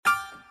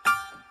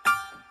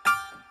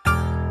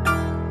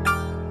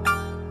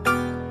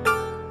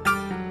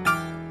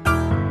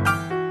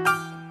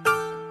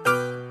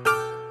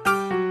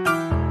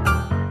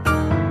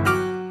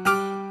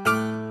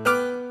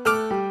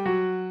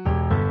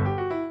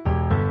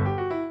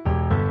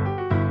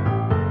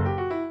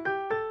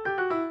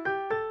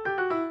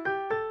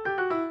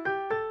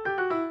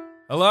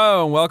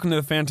Hello, and welcome to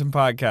the Phantom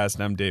Podcast.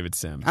 I'm David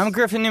Sims. I'm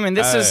Griffin Newman.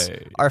 This is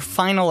our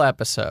final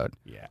episode.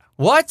 Yeah.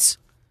 What?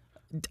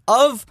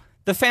 Of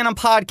the Phantom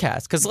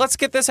Podcast. Because let's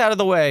get this out of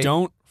the way.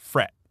 Don't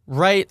fret.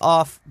 Right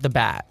off the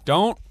bat.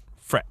 Don't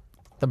fret.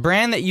 The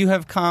brand that you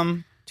have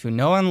come to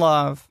know and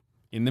love,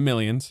 In the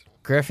millions.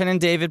 Griffin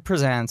and David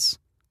Presents,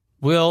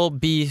 will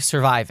be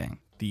surviving.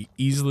 The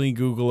easily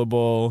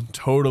Googleable,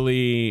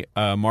 totally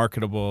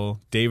marketable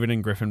David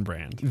and Griffin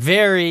brand.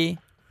 Very,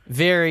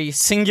 very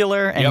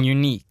singular and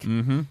unique.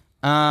 Mm-hmm.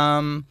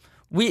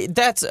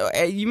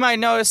 You might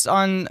notice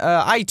on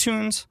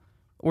iTunes,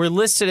 we're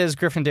listed as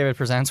Griffin David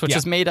Presents, which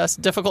has made us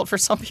difficult for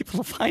some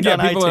people to find on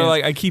iTunes. Yeah, people are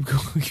like, I keep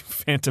Googling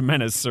Phantom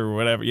Menace or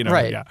whatever, you know.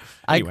 Right. Yeah.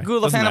 Anyway, I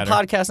Google the Phantom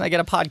matter. Podcast, and I get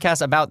a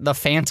podcast about the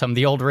Phantom,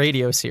 the old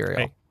radio serial.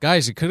 Hey.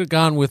 Guys, you could have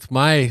gone with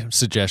my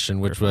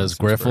suggestion, which was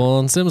Griffel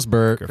and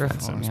Simsberg. Griffin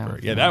Griffin,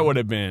 Simsberg. Yeah, that would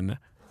have been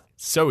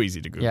so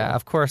easy to Google. Yeah,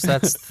 of course,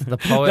 that's the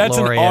poet That's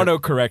laureate. an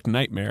autocorrect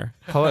nightmare.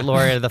 Poet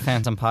laureate of the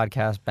Phantom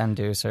Podcast, Ben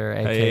Deucer,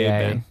 a.k.a. Hey,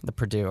 Ben. the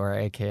Purdue,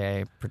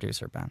 a.k.a.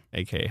 producer Ben.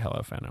 A.k.a.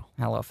 Hello, Fennel.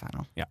 Hello,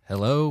 Fennel. Yeah.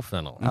 Hello,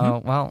 Fennel.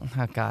 Oh, well,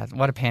 oh, God,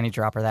 what a panty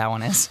dropper that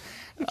one is.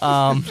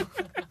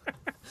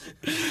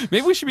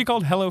 Maybe we should be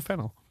called Hello,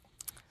 Fennel.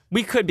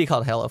 We could be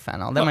called Hello,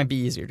 Fennel. That might be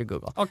easier to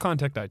Google. I'll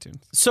contact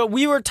iTunes. So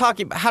we were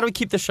talking about how do we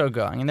keep the show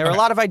going, and there were a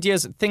lot of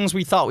ideas, things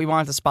we thought we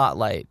wanted to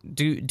spotlight,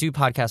 do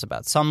podcasts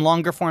about. Some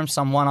longer form,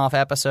 some one-off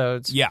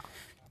episodes. Yeah.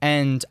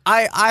 And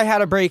I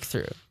had a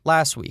breakthrough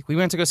last week. We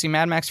went to go see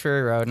Mad Max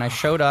Fury Road, and I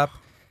showed up.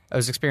 I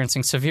was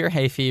experiencing severe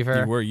hay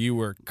fever. You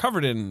were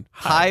covered in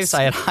Hives.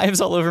 I had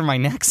hives all over my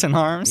necks and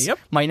arms. Yep.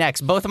 My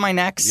necks, both of my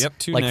necks. Yep,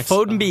 two like necks.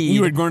 Foden Bede.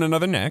 You had grown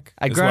another neck.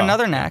 I'd as grown well.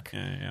 another neck.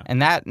 Yeah.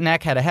 And that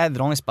neck had a head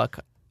that only spoke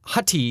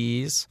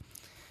hutties.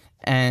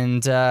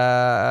 And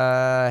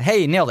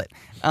hey, nailed it.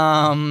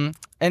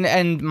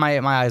 And my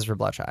eyes were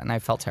bloodshot, and I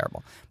felt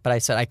terrible. But I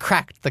said I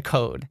cracked the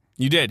code.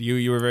 You did.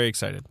 You were very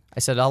excited. I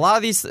said a lot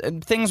of these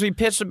things we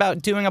pitched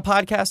about doing a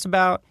podcast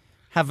about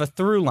have a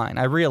through line.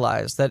 I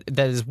realized that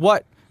is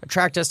what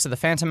attracted us to the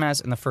Phantom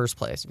Menace in the first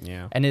place.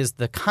 Yeah. And is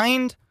the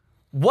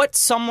what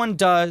someone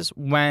does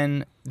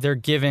when they're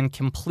given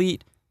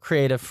complete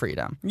creative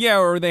freedom. Yeah,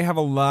 or they have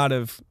a lot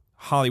of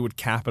Hollywood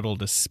capital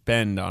to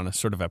spend on a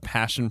sort of a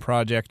passion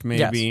project,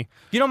 maybe. Yes.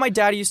 You know what my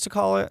dad used to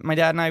call it? My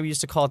dad and I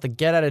used to call it the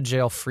get out of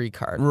jail free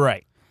card.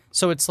 Right.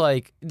 So it's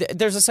like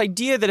there's this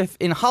idea that if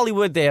in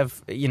Hollywood they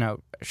have,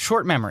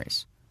 short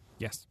memories.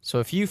 Yes. So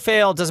if you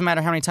fail, it doesn't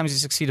matter how many times you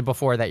succeeded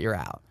before that, you're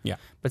out. Yeah.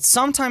 But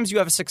sometimes you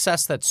have a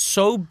success that's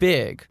so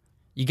big,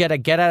 you get a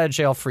get out of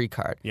jail free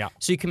card. Yeah.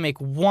 So you can make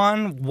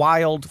one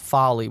wild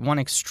folly, one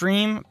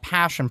extreme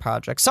passion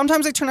project.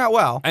 Sometimes they turn out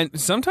well. And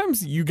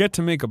sometimes you get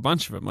to make a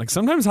bunch of them. Like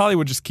sometimes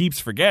Hollywood just keeps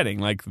forgetting,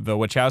 like the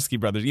Wachowski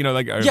brothers,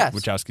 Yes.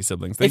 Wachowski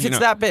siblings. If it's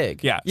that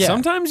big. Yeah.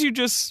 Sometimes you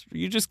just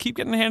keep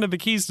getting handed the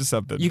keys to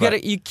something.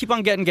 You keep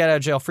on getting get out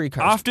of jail free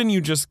cards. Often you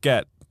just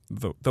get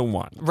the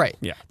one. Right.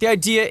 Yeah. The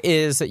idea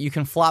is that you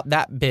can flop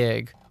that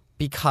big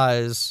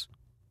because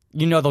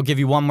they'll give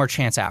you one more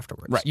chance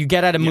afterwards. Right. You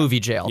get out of movie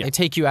jail. Yeah. They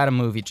take you out of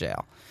movie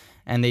jail,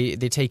 and they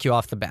take you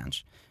off the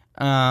bench.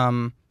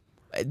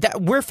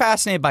 We're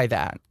fascinated by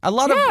that. A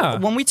lot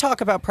of when we talk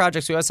about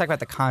projects, we always talk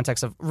about the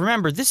context of,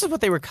 remember, this is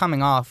what they were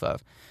coming off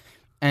of.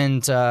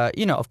 And,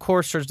 of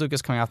course, George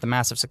Lucas coming off the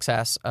massive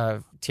success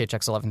of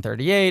THX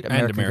 1138,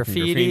 American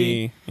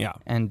Graffiti. Yeah.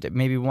 And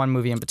maybe one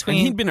movie in between.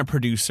 And he'd been a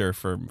producer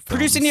for films.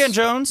 Produced Indiana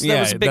Jones.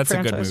 That was a big that's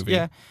franchise. a good movie.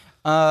 Yeah.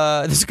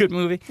 That's a good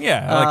movie.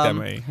 Yeah, I like that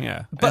movie.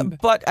 Yeah.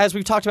 But as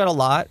we've talked about a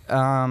lot,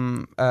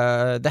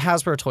 the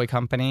Hasbro toy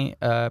company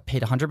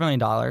paid $100 million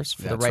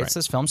for the rights to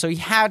this film. So he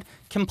had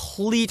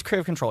complete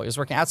creative control. He was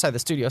working outside the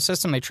studio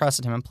system. They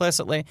trusted him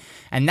implicitly.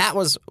 And that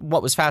was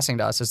what was fascinating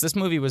to us, is this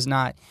movie was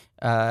not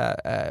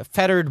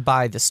fettered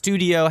by the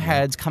studio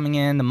heads coming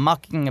in, the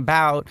mucking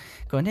about,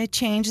 going, hey,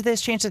 change this,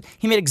 change this.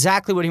 He made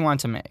exactly what he wanted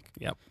to make.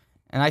 Yep.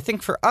 And I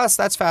think for us,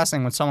 that's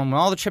fascinating when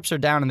all the chips are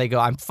down and they go,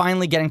 I'm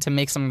finally getting to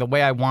make something the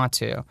way I want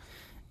to.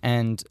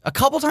 And a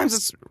couple times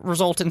it's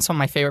resulted in some of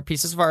my favorite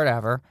pieces of art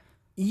ever.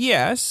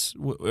 Yes.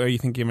 Are you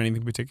thinking of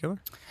anything in particular?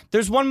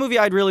 There's one movie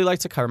I'd really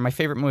like to cover, my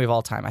favorite movie of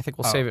all time. I think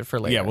we'll save it for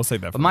later. Yeah, we'll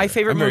save that for But my later.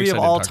 favorite I'm very movie of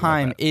excited to all talk about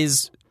time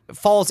that.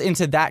 falls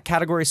into that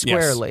category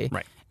squarely. Yes,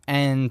 right.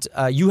 And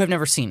you have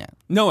never seen it.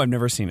 No, I've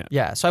never seen it.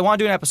 Yeah, so I want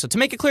to do an episode to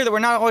make it clear that we're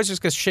not always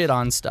just going to shit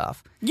on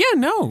stuff. Yeah,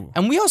 no.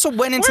 And we also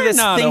went into We're this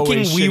not thinking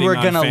always we were shitting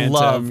on going to Phantom.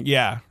 love.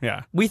 Yeah.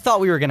 We thought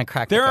we were going to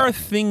crack There the are code.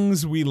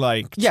 things we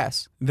liked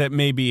Yes. that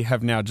maybe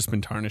have now just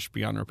been tarnished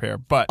beyond repair.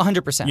 But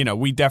 100%.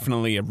 We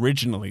definitely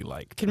originally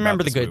liked. Can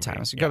remember about the this good movie.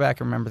 times. Yeah. Go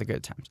back and remember the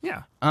good times.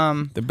 Yeah.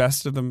 The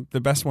best of them,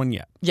 the best one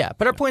yet. Yeah,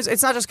 but our point is,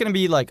 it's not just going to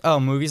be like, oh,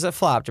 movies that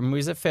flopped or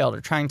movies that failed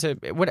or trying to.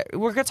 We're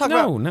going to talk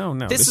about.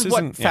 No. This is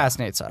what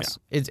fascinates us.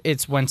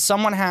 It's when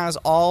someone has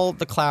all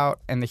the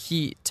clout and the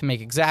heat to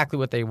make exactly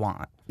what they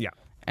want. Yeah.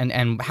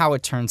 And how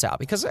it turns out.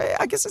 Because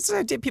I guess it's an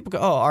idea people go,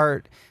 oh,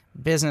 art,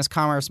 business,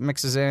 commerce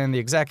mixes in, the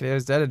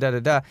executives,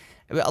 da-da-da-da-da.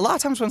 A lot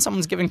of times when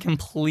someone's given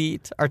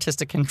complete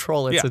artistic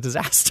control, it's a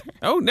disaster.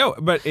 Oh, no,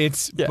 but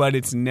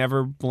it's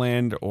never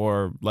bland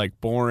or like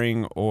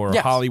boring or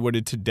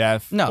Hollywooded to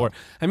death. No. Or,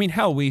 I mean,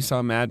 hell, we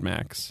saw Mad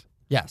Max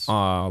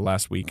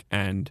last week,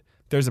 and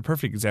there's a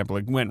perfect example.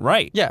 It went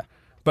right. Yeah.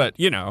 But,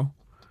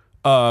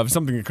 of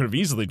something that could have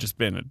easily just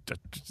been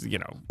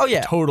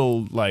a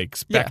total like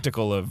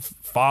spectacle of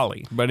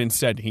folly. But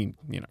instead, he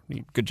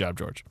good job,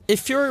 George. If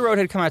Fury Road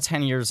had come out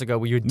 10 years ago,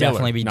 we would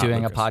definitely be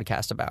doing a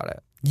podcast about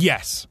it.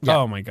 Yes. Yeah.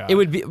 Oh my God. It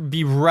would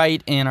be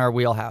right in our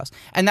wheelhouse.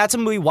 And that's a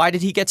movie. Why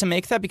did he get to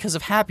make that? Because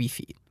of Happy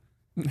Feet.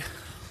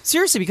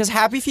 Seriously, because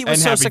Happy Feet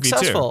was so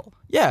successful.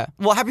 Yeah.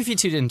 Well, Happy Feet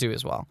 2 didn't do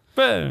as well.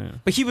 But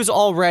he was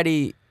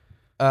already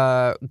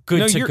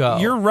good to go.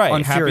 You're right.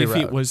 On Happy Fury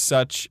Feet Road. was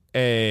such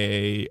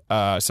a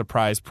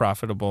surprise,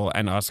 profitable,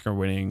 and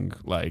Oscar-winning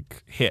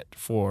like hit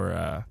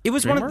for. It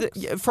was DreamWorks? one of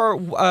the for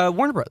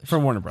Warner Brothers. For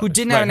Warner Brothers, who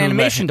didn't have an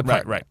animation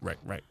department. Right.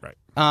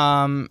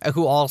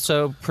 Who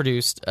also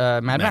produced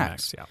Mad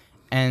Max. Yeah.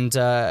 And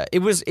it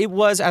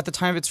was at the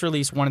time of its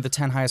release one of the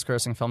 10 highest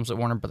grossing films that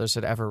Warner Brothers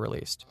had ever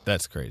released,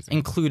 That's crazy.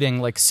 including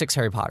like 6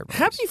 Harry Potter movies.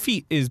 Happy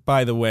Feet is,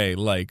 by the way,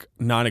 like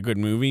not a good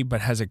movie, but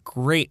has a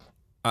great.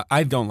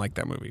 I don't like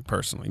that movie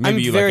personally. Maybe I'm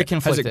you very like it.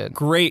 conflicted. Has a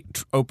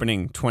great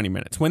opening 20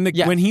 minutes. When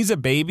he's a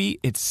baby,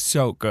 it's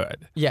so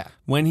good. Yeah.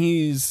 When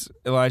he's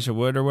Elijah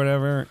Wood or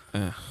whatever.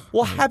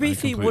 Well, Happy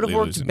Feet would have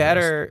worked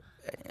better.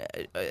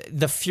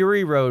 The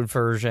Fury Road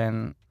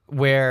version,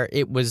 where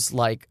it was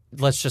like,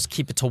 let's just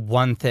keep it to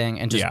one thing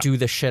and just do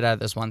the shit out of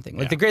this one thing.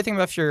 Like the great thing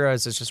about Fury Road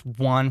is it's just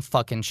one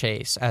fucking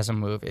chase as a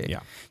movie. Yeah.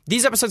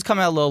 These episodes come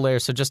out a little later,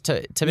 so just to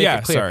make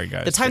it clear, sorry,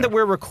 guys. the time that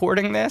we're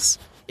recording this,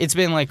 it's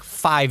been like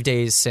 5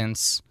 days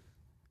since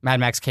Mad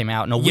Max came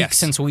out and a week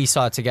since we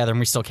saw it together, and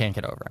we still can't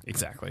get over it.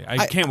 Exactly.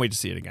 I can't wait to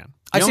see it again.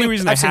 The I've only seen-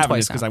 reason I've I seen haven't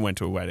twice is because now. I went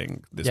to a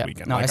wedding this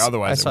weekend. No, like I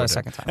otherwise, saw I it a would've.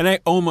 second time. And I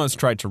almost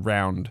tried to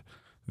round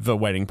the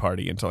wedding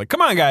party into like,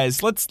 come on,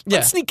 guys, let's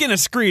sneak in a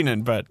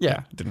screening, but it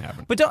didn't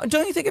happen. But don't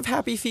you think if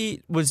Happy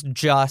Feet was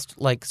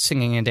just like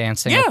singing and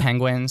dancing with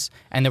penguins,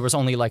 and there was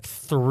only like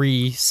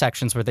 3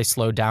 sections where they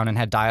slowed down and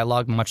had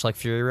dialogue, much like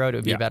Fury Road, it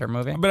would be a better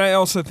movie? But I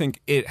also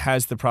think it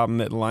has the problem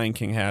that Lion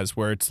King has,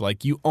 where it's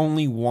like you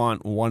only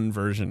want one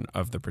version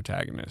of the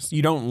protagonist.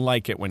 You don't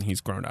like it when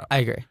he's grown up. I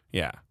agree.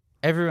 Yeah.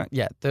 Everyone,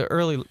 the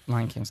early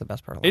Lion King's the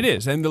best part of it. It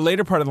is, and the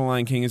later part of The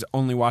Lion King is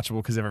only watchable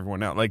because of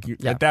everyone else. Like,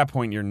 at that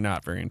point, you're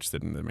not very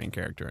interested in the main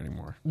character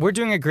anymore. We're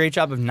doing a great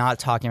job of not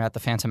talking about The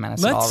Phantom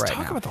Menace at all right now. Let's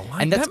talk about The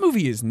Lion King. That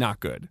movie is not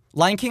good.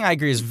 Lion King, I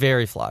agree, is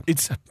very flawed.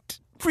 It's a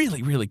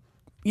really, really,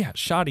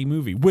 shoddy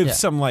movie with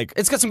some, like,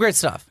 it's got some great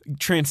stuff.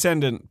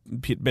 transcendent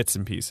bits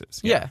and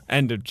pieces. Yeah.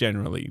 And a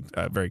generally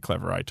very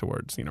clever eye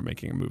towards,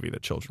 making a movie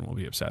that children will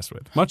be obsessed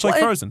with. Much like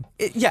Frozen.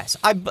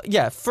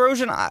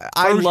 Frozen,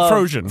 I love.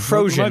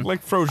 Frozen.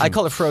 Like Frozen. I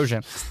call it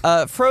Frozen.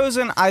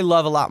 Frozen, I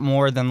love a lot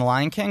more than The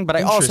Lion King, but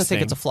I also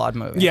think it's a flawed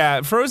movie.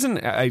 Yeah,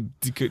 Frozen,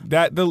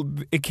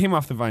 it came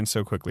off the vine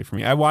so quickly for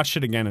me. I watched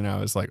it again and I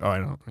was like, oh, I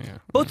don't,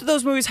 Both of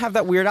those movies have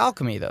that weird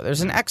alchemy, though.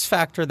 There's an X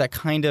factor that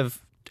kind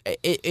of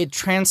it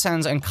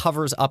transcends and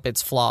covers up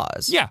its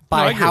flaws. Yeah,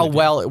 by how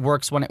well it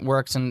works when it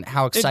works and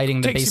how exciting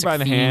the basic by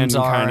the themes hand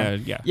are.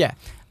 And kinda, yeah.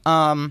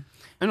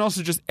 And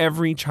also, just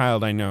every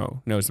child I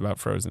know knows about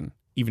Frozen,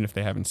 even if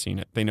they haven't seen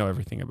it. They know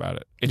everything about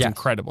it. It's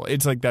incredible.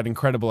 It's like that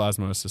incredible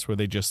osmosis where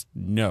they just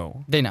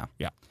know. They know.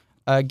 Yeah.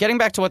 Getting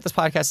back to what this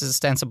podcast is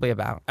ostensibly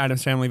about.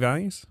 Addams Family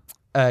Values.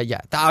 I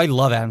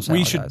love Addams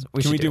Family Values.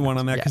 Can we do one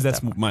on that? Because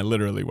that's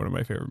literally one of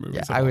my favorite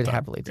movies. Yeah, I would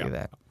happily do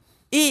that.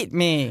 Eat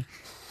me.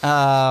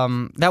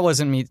 That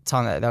wasn't me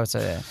telling that. That was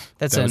a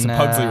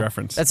Pugsley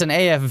reference. That's an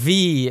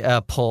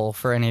AFV pull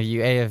for any of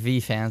you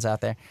AFV fans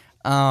out there.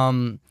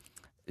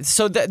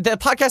 So the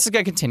podcast is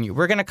going to continue.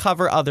 We're going to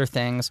cover other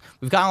things.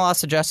 We've gotten a lot of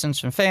suggestions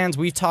from fans.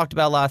 We've talked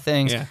about a lot of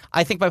things. Yeah.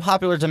 I think by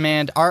popular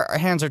demand, our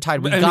hands are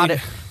tied. We got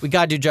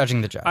to do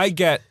Judging the Judge. I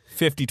get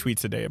 50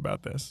 tweets a day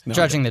about this. No,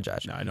 Judging the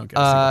Judge. No, I don't get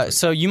a single tweet.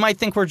 So you might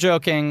think we're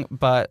joking,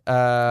 but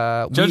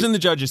Judging the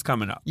Judge is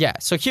coming up. Yeah.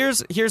 So here's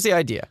the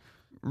idea.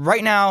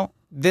 Right now,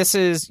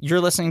 you're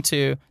listening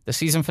to the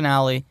season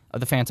finale of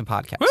the Phantom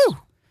Podcast.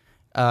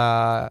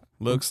 Woo!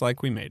 Looks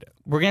like we made it.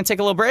 We're going to take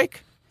a little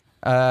break.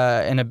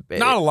 Not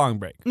a long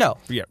break. No.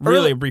 Yeah,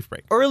 really a brief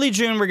break. Early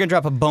June, we're going to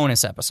drop a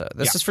bonus episode.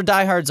 This is for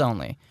diehards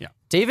only. Yeah.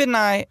 David and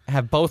I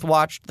have both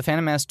watched The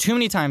Phantom Menace too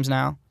many times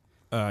now.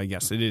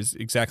 Yes, it is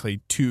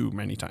exactly too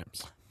many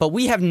times. But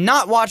we have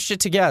not watched it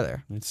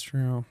together. It's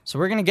true. So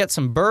we're going to get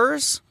some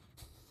burrs.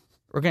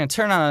 We're going to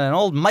turn on an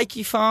old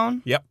Mikey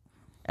phone. Yep.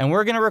 And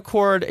we're going to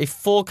record a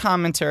full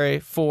commentary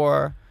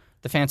for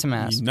The Phantom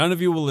Menace. None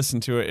of you will listen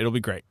to it. It'll be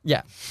great.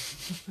 Yeah.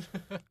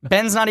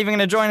 Ben's not even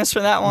going to join us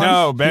for that one.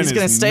 No, Ben He's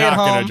gonna is stay not at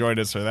home. going to join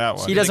us for that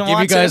one. He doesn't Give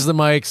want you guys to. the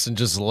mics and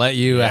just let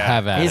you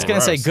have at He's it. going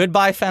to say Gross.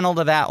 goodbye, Fennel,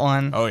 to that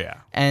one. Oh,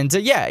 yeah. And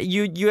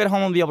you at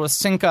home will be able to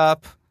sync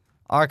up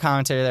our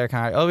commentary, their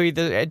commentary.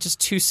 Just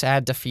two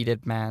sad,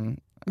 defeated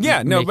men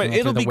Yeah, no, making but it through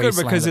it'll the be good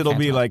wasteland because of it'll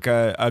be Phantom. like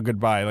a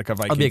goodbye, like a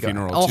It'll Viking be a good-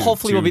 funeral. Oh, to-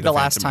 hopefully, to will be the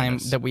last Phantom time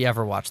Menace. that we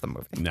ever watch the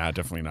movie. Nah,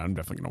 definitely not. I'm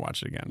definitely going to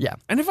watch it again. Yeah.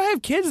 And if I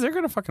have kids, they're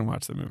going to fucking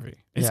watch the movie.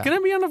 It's Yeah. going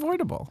to be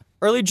unavoidable.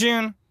 Early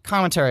June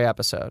commentary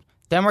episode.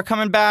 Then we're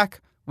coming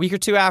back week or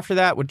two after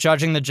that with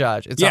Judging the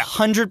Judge. It's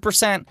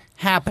 100%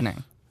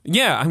 happening.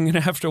 Yeah, I'm going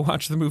to have to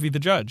watch the movie The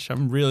Judge.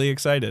 I'm really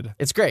excited.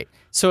 It's great.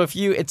 So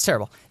it's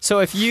terrible. So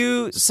if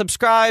you're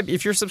subscribed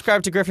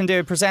to Griffin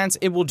David Presents,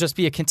 it will just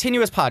be a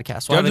continuous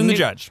podcast. We'll have Judging a the new-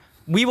 Judge.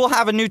 We will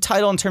have a new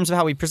title in terms of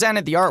how we present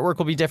it. The artwork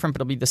will be different,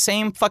 but it'll be the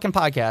same fucking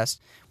podcast.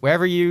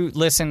 Wherever you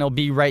listen, it'll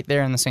be right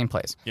there in the same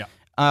place. Yeah.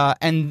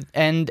 And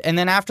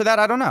then after that,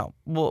 I don't know.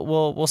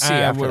 We'll see.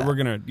 After that. We're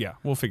gonna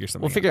we'll figure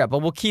something. We'll figure it out, but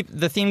we'll keep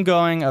the theme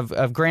going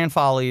of grand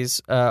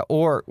follies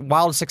or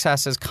wild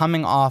successes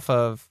coming off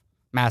of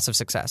massive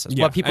successes.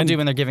 Yeah, What people and do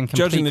when they're given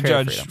complete Judging the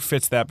creative Judge freedom.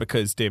 fits that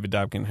because David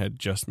Dobkin had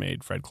just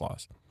made Fred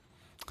Claus.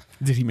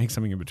 Did he make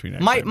something in between?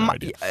 I have no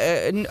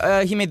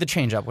idea. He made the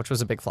change up, which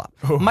was a big flop.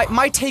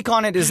 My take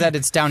on it is that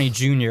it's Downey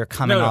Jr.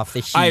 coming No, off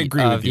the heat I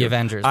agree of with the you.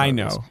 Avengers. I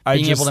movies, know.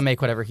 being able to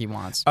make whatever he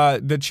wants.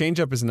 The Change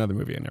Up is another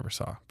movie I never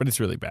saw, but it's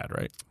really bad,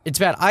 right? It's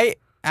bad.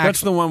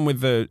 That's the one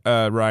with the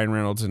Ryan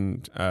Reynolds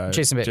and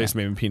Jason Bateman. Jason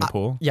Bateman, Peanut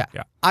Pool. Yeah.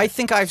 I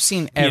think I've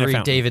seen Peanut every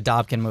Fountain. David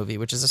Dobkin movie,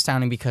 which is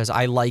astounding because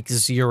I like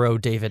zero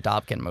David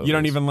Dobkin movies. You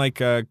don't even like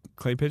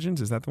Clay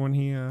Pigeons? Is that the one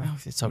he?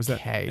 It's was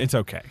that- okay. It's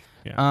okay.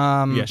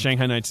 Yeah.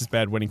 Shanghai Nights is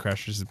bad. Wedding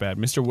Crashers is bad.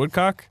 Mr.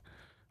 Woodcock.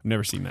 I've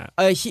never seen that.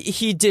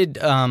 He did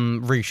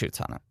reshoots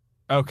on it,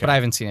 Okay. but I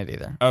haven't seen it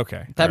either.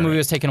 Okay. That All movie right.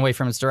 was taken away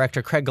from its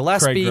director, Craig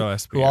Gillespie,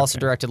 who also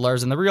directed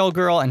Lars and the Real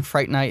Girl and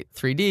Fright Night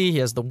 3D. He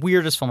has the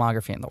weirdest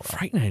filmography in the world.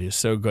 Fright Night is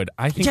so good.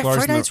 I think Yeah,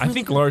 Fright Night's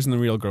really good. Lars and the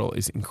Real Girl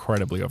is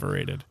incredibly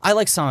overrated. I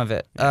like some of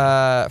it.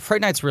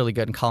 Fright Night's really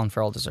good, and Colin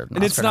Farrell deserved an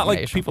And it's Oscar not like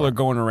nomination people for are it.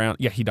 going around.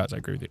 Yeah, he does. I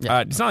agree with you. Yeah.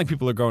 It's not like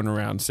people are going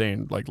around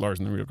saying like Lars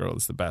and the Real Girl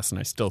is the best, and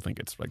I still think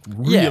it's like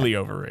really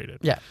overrated.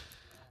 Yeah.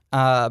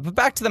 But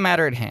back to the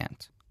matter at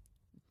hand.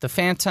 The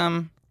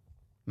Phantom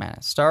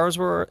Menace. Star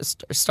Wars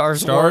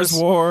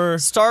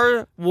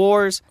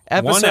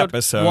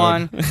episode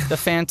 1, The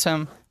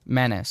Phantom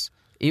Menace.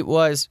 It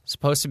was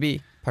supposed to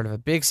be part of a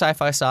big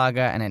sci-fi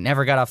saga, and it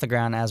never got off the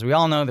ground. As we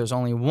all know, there's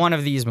only one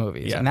of these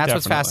movies, Yeah, and that's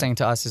what's definitely. fascinating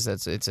to us is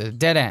that it's a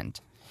dead end.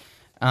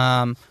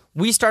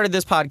 We started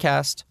this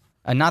podcast,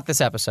 not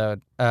this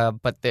episode,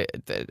 but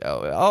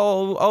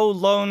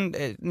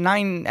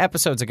 9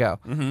 episodes ago.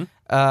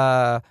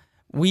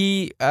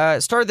 We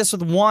started this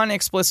with one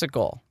explicit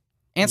goal.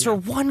 Answer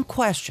one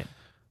question.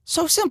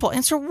 So simple.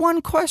 Answer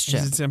one question.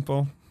 Is it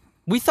simple?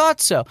 We thought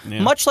so.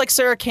 Yeah. Much like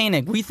Sarah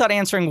Koenig, we thought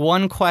answering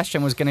one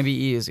question was going to be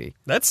easy.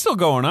 That's still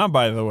going on,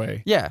 by the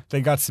way. Yeah. They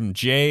got some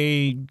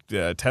J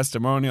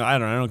testimonial. I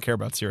don't care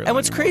about Sarah. And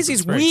what's anymore, crazy but is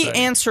it's very we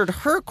exciting. answered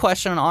her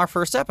question on our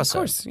first episode.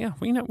 Of course, yeah,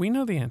 we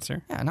know the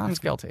answer. Yeah, Anand's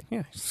guilty.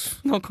 Yeah,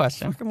 No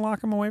question. fucking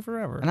lock them away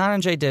forever. Anand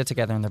and Jay did it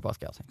together, and they're both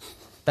guilty.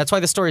 That's why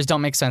the stories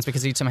don't make sense,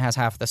 because each of them has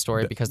half the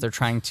story, because they're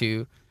trying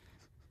to...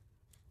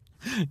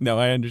 No,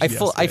 I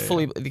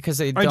understand. because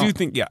they I don't... do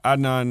think,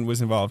 Adnan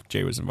was involved,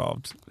 Jay was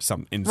involved, in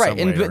some Right,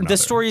 way and or the another.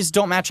 stories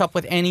don't match up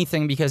with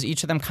anything because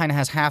each of them kind of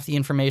has half the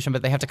information,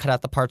 but they have to cut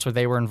out the parts where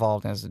they were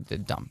involved. And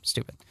it's dumb,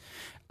 stupid.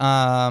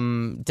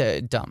 Dumb.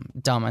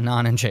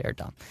 Anand and Jay are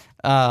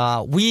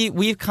dumb.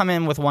 We've come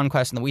in with one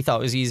question that we thought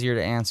was easier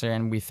to answer,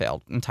 and we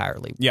failed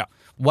entirely. Yeah.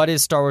 What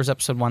is Star Wars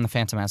Episode 1, The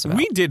Phantom Menace about?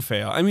 We did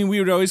fail. I mean, we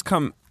would always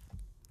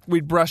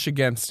we'd brush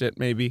against it,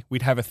 maybe.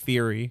 We'd have a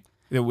theory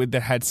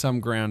that had some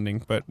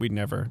grounding, but we'd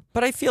never.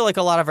 But I feel like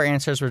a lot of our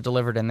answers were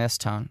delivered in this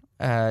tone.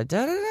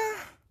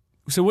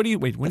 So what do you,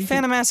 wait, The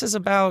Phantom Menace is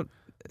about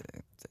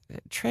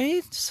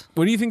trades?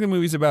 what do you think the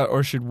movie's about,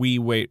 or should we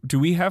wait? Do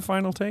we have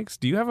final takes?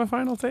 Do you have a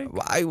final take?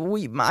 I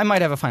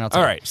might have a final take.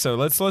 All right, so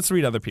let's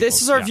read other people's.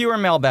 This is our viewer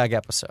mailbag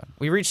episode.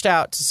 We reached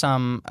out to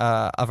some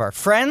of our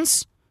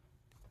friends.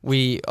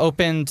 We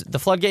opened the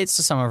floodgates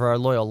to some of our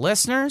loyal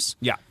listeners.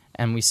 Yeah.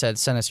 And we said,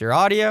 send us your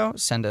audio,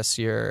 send us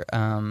your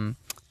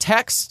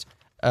text.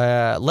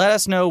 Let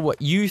us know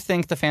what you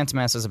think The Phantom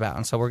Menace is about.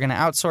 And so we're going to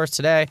outsource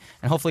today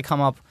and hopefully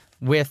come up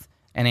with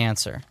an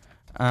answer.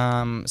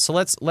 So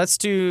let's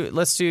do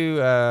this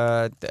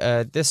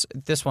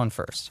one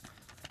first.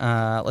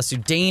 Let's do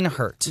Dane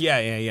Hurt. Yeah.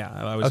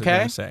 I was Okay.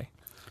 going to say.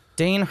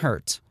 Dane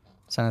Hurt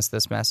sent us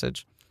this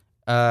message.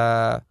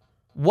 What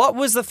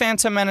was The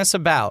Phantom Menace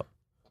about?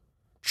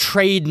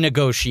 Trade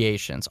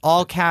negotiations.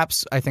 All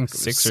caps, I think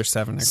 6 or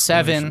 7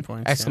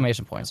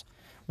 exclamation points.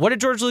 What did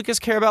George Lucas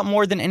care about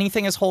more than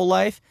anything his whole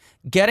life?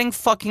 Getting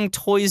fucking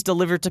toys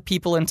delivered to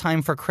people in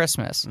time for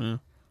Christmas.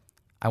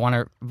 I want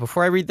to,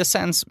 before I read the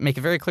sentence, make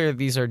it very clear that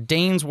these are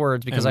Dane's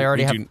words because I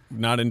already have... do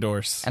not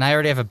endorse. And I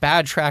already have a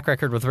bad track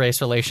record with race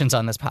relations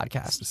on this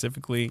podcast.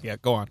 Specifically,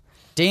 go on.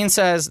 Dane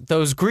says,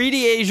 those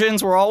greedy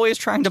Asians were always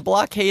trying to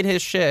blockade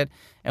his shit,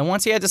 and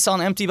once he had to sell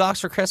an empty box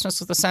for Christmas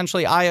with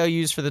essentially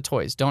IOUs for the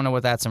toys. Don't know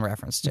what that's in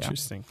reference to.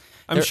 Interesting.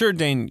 I'm sure,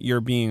 Dane,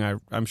 you're being...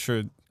 I'm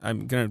sure...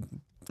 I'm going to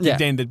give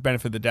Dane the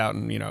benefit of the doubt,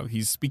 and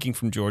he's speaking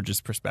from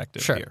George's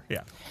perspective here.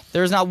 Yeah.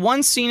 There is not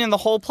one scene in the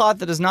whole plot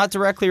that does not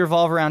directly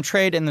revolve around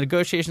trade and the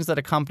negotiations that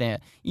accompany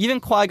it. Even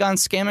Qui-Gon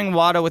scamming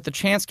Watto with the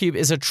Chance Cube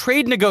is a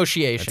trade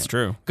negotiation. That's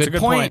true. Good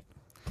point.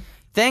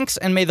 Thanks,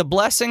 and may the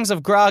blessings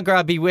of Gra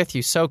Gra be with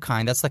you. So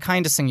kind. That's the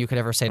kindest thing you could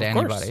ever say to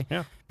anybody.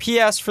 Yeah.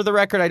 P.S. For the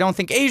record, I don't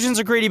think Asians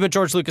are greedy, but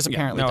George Lucas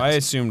apparently does. I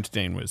assumed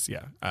Dane was,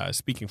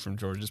 speaking from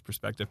George's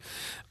perspective.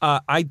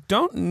 I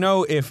don't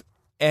know if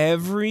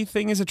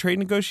everything is a trade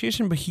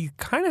negotiation, but he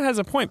kind of has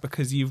a point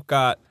because you've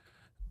got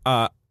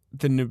the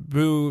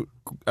Naboo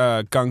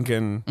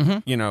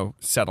Gungan,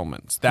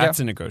 settlements. That's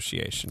a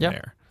negotiation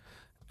there.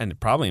 And it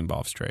probably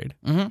involves trade.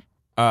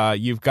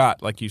 Mm-hmm. You've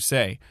got, like you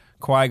say,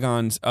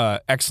 Qui-Gon's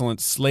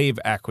excellent slave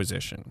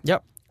acquisition.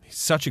 Yep. He's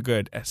so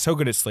good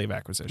at slave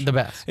acquisition. The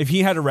best. If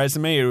he had a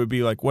resume, it would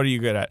be like, what are you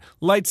good at?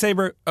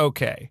 Lightsaber?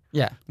 Okay.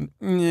 Yeah.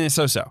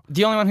 So.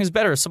 The only one who's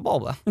better is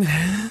Sebulba.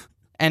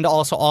 And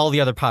also all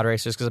the other pod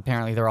racers, because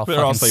apparently they're all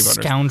fucking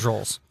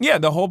scoundrels. Yeah,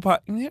 the whole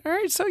pod. All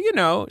right,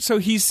 so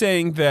he's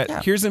saying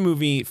that here's a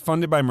movie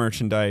funded by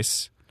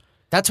merchandise.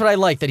 That's what I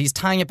like, that he's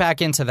tying it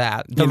back into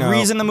that. The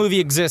reason the movie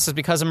exists is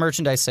because of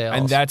merchandise sales.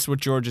 And that's what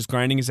George is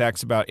grinding his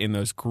axe about in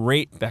that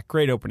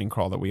great opening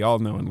crawl that we all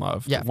know and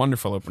love. Yeah. The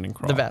wonderful opening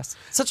crawl. The best.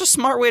 Such a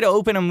smart way to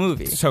open a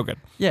movie. So good.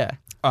 Yeah.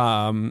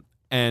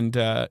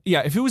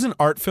 If it was an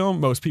art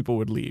film, most people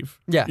would leave.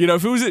 Yeah.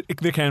 If it was at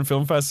the Cannes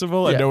Film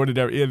Festival, I know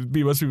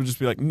most people would just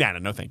be like,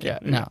 no, thank you. Yeah,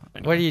 no.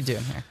 Anyway. What are you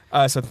doing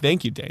here? So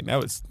thank you, Dane.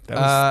 That was it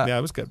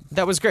was good.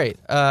 That was great.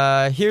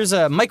 Here's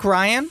Mike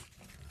Ryan.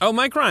 Oh,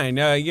 Mike Ryan.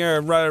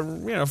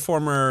 You're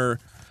former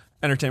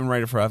entertainment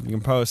writer for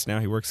Huffington Post. Now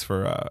he works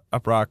for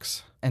Up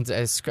Rocks. And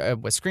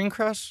with Screen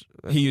Crush?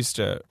 He used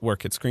to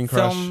work at Screen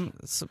Crush.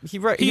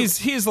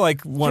 He's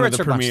like one of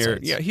the premier.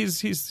 Yeah,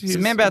 he's a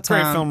man about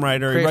great town, film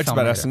writer. He writes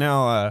about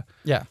SNL.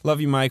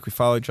 Love you, Mike. We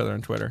follow each other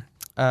on Twitter.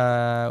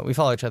 We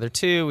follow each other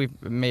too. We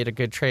made a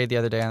good trade the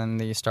other day on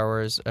the Star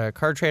Wars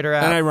card trader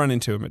app. And I run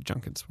into him at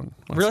Junkins once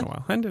in a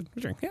while. And a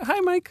drink. Yeah, hi,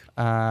 Mike.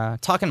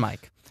 Talking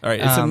Mike. All right,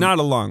 it's not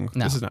a long.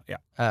 No. This is not. Yeah.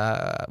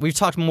 We've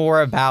talked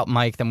more about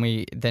Mike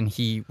than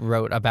he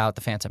wrote about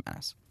the Phantom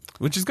Menace,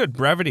 which is good.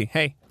 Brevity.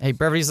 Hey,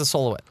 brevity's the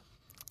soul of it.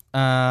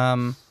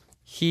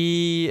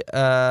 He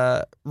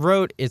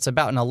wrote, it's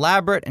about an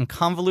elaborate and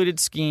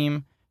convoluted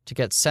scheme to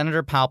get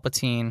Senator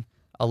Palpatine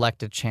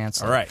elected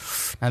chancellor. All right.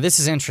 Now this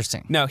is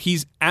interesting. No,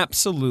 he's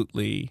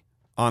absolutely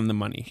on the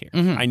money here.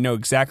 Mm-hmm. I know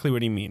exactly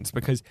what he means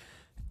because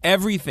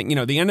everything.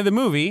 The end of the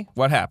movie.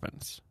 What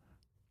happens?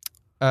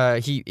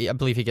 I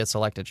believe he gets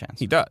elected chancellor.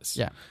 He does.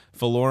 Yeah.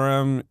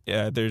 Valorum,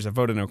 there's a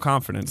vote of no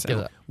confidence.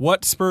 And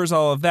what spurs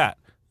all of that?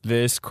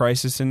 This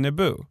crisis in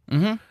Naboo.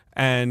 Mm-hmm.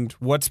 And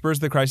what spurs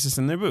the crisis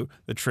in Naboo?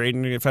 The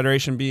Trade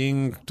Federation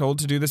being told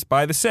to do this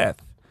by the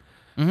Sith.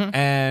 Mm-hmm.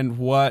 And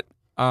what,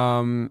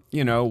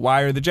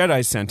 why are the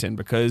Jedi sent in?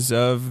 Because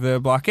of the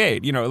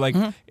blockade.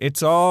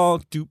 It's all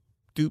doop,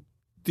 doop,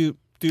 doop,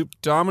 doop,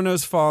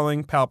 dominoes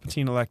falling,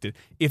 Palpatine elected.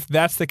 If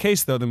that's the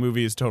case, though, the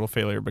movie is a total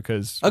failure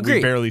because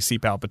we barely see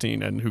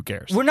Palpatine, and who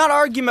cares? We're not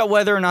arguing about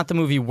whether or not the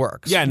movie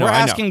works. Yeah, no, we're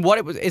asking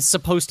what it's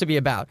supposed to be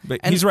about.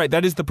 But he's right.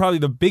 That is probably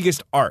the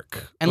biggest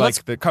arc, and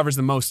that covers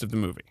the most of the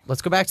movie.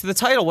 Let's go back to the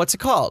title. What's it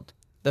called?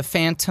 The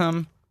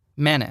Phantom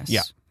Menace.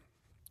 Yeah.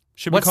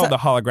 Should be called the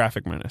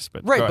Holographic Menace.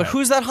 But right, but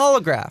who's that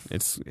holograph?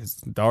 It's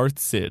Darth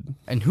Sid.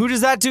 And who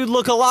does that dude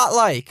look a lot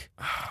like?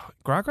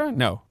 Gra-Gra?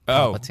 No.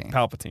 Palpatine.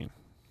 Oh, Palpatine.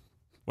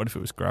 What if it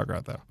was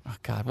Gra-Gra, though? Oh,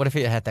 God. What if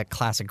he had that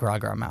classic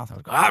Gra-Gra mouth?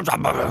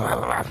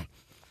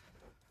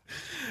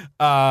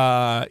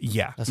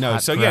 Yeah. That's no,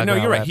 hot so Gra-Gra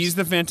you're right. reps. He's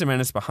the Phantom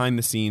Menace behind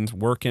the scenes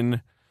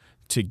working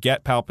to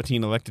get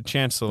Palpatine elected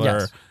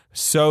chancellor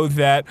so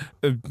that...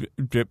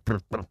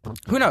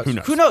 Who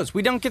knows?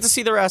 We don't get to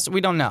see the rest.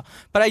 We don't know.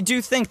 But I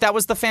do think that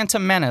was the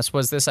Phantom Menace,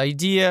 was this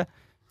idea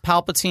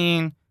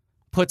Palpatine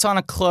puts on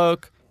a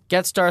cloak,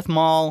 gets Darth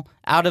Maul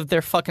out of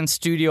their fucking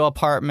studio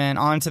apartment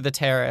onto the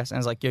terrace and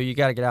is like, yo, you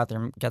got to get out there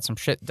and get some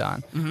shit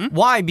done. Mm-hmm.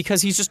 Why?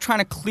 Because he's just trying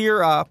to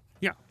clear up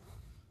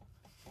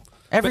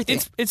everything.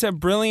 But it's a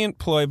brilliant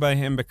ploy by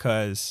him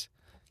because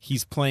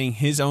he's playing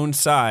his own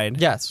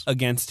side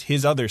against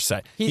his other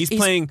side. He's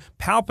playing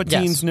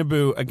Palpatine's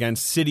Naboo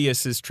against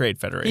Sidious's Trade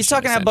Federation. He's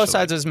talking out both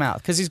sides of his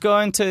mouth because he's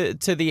going to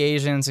the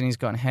Asians and he's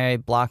going, hey,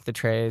 block the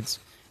trades.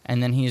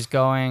 And then he's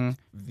going...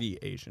 The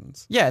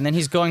Asians. Yeah, and then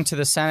he's going to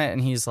the Senate,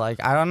 and he's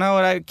like, I don't know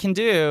what I can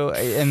do.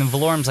 And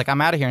Valorum's like,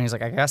 I'm out of here. And he's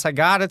like, I guess I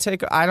got to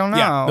take... I don't know.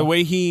 Yeah, the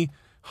way he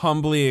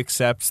humbly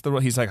accepts the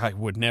role, he's like, I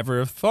would never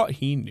have thought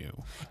he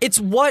knew. It's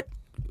what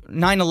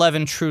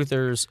 9/11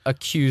 truthers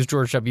accused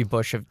George W.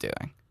 Bush of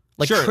doing.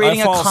 Like sure,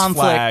 creating a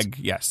conflict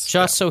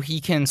flag, so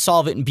he can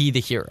solve it and be the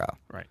hero.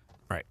 Right.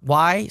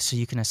 Why? So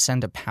you can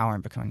ascend to power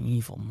and become an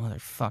evil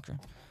motherfucker.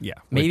 Yeah.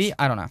 Maybe?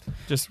 I don't know.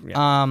 Just...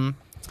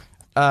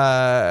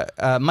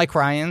 Mike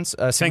Ryan's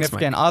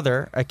significant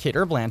other, Kate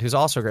Erbland, who's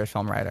also a great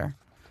film writer.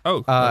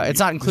 Oh,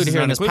 it's not included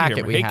here in this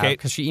packet we have Kate.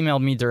 because she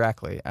emailed me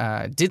directly.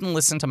 Didn't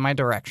listen to my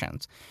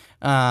directions.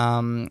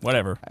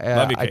 Whatever.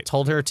 Love you, Kate. I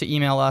told her to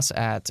email us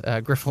at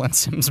Griffel and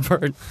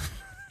Simsbury.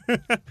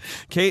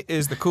 Kate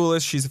is the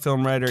coolest. She's a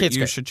film writer. Kate's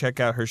you great. should check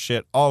out her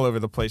shit all over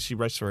the place. She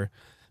writes for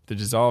The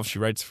Dissolve. She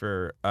writes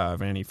for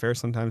Vanity Fair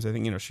sometimes. I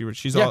think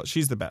she's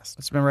the best.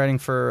 It's been writing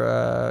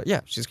for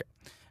she's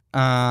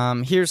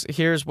great.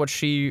 Here's what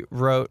she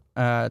wrote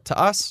to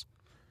us.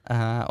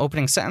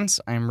 Opening sentence: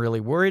 I'm really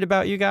worried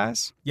about you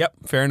guys. Yep,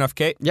 fair enough,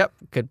 Kate. Yep,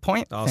 good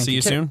point. I'll Thank see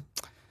you Kate.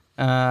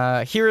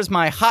 soon. Here is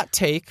my hot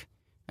take,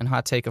 and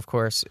hot take, of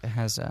course,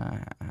 has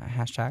a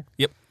hashtag.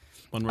 Yep,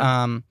 one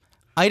word.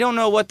 I don't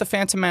know what The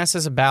Phantom Menace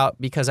is about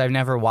because I've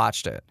never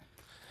watched it.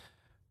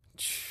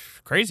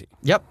 Crazy.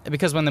 Yep,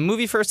 because when the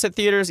movie first hit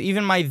theaters,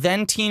 even my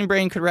then teen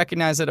brain could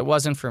recognize that it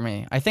wasn't for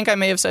me. I think I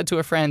may have said to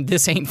a friend,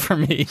 "This ain't for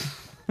me."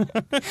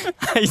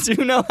 I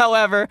do know,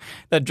 however,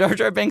 that Jar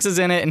Jar Binks is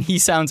in it and he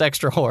sounds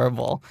extra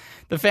horrible.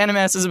 The Phantom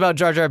Menace is about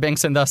Jar Jar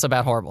Binks and thus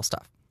about horrible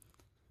stuff.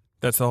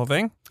 That's the whole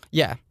thing?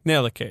 Yeah.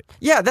 Nail it, Kate.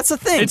 Yeah, that's the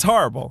thing. It's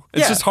horrible.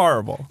 It's Yeah. just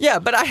horrible. Yeah,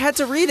 but I had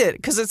to read it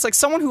because it's like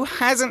someone who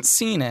hasn't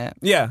seen it.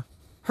 Yeah.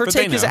 Her But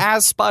they take is know.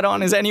 as spot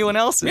on as anyone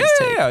else's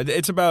take. Yeah.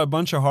 It's about a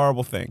bunch of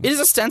horrible things. It is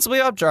ostensibly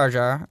about Jar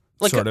Jar.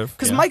 Sort of,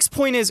 Because yeah. Mike's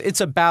point is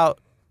it's about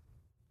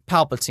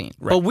Palpatine.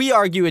 Right. But we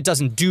argue it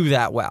doesn't do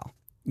that well.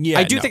 Yeah,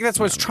 I do no, think that's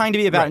what it's no. trying to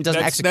be about Right. and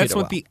doesn't execute That's it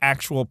what well. the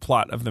actual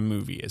plot of the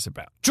movie is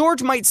about.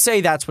 George might say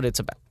that's what it's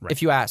about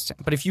if you asked him.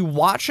 But if you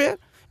watch it,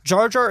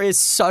 Jar Jar is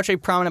such a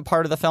prominent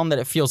part of the film that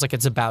it feels like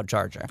it's about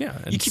Jar Jar. Yeah,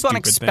 and you keep on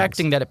stupid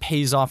expecting things. that it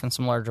pays off in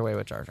some larger way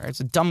with Jar Jar. It's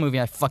a dumb movie.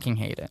 I fucking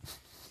hate it.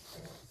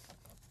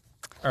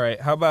 All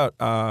right. How about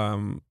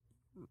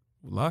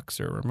Lux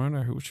or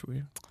Ramona? Who should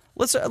we?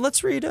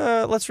 Let's read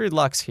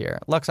Lux here.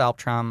 Lux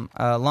Alptrom,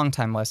 a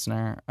longtime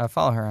listener.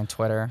 Follow her on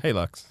Twitter. Hey,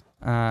 Lux.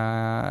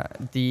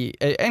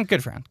 And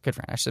good friend.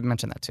 I should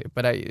mention that too.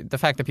 But the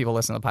fact that people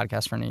listen to the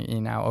podcast for me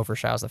now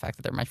overshadows the fact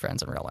that they're my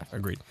friends in real life.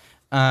 Agreed.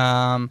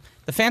 The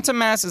Phantom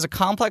Menace is a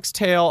complex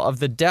tale of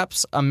the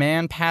depths a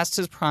man past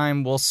his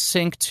prime will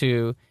sink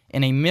to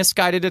in a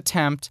misguided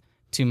attempt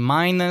to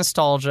mine the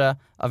nostalgia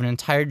of an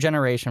entire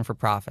generation for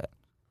profit.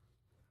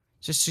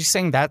 Just she's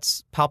saying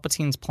that's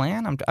Palpatine's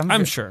plan.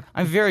 I'm sure.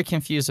 I'm very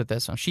confused with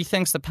this one. She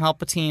thinks that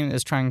Palpatine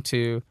is trying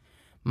to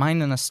mine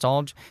the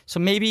nostalgia. So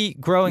maybe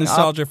growing up,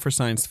 Nostalgia for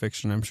science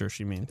fiction, I'm sure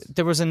she means.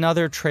 there was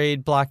another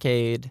trade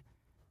blockade,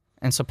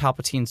 and so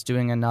Palpatine's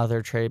doing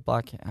another trade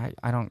blockade.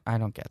 I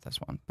don't get this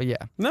one, but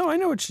yeah. No, I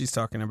know what she's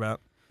talking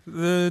about.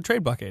 The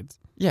trade blockades.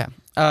 Yeah.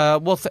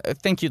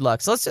 Thank you,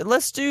 Lux.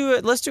 Let's do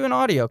an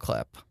audio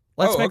clip.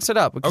 Let's mix it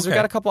up because we've okay.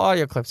 got a couple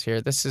audio clips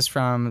here. This is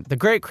from the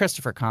great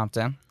Christopher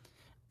Compton,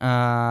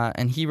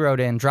 and he wrote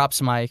in,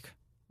 drops mic,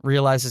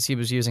 realizes he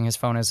was using his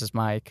phone as his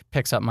mic,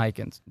 picks up mic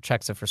and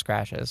checks it for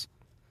scratches.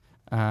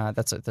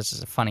 This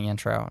is a funny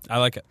intro. I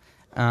like it.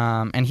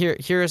 And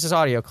here is his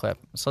audio clip.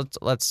 So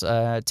let's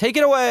take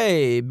it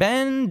away,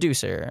 Ben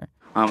Deucer.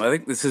 I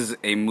think this is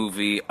a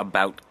movie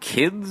about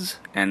kids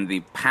and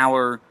the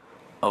power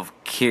of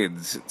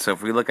kids. So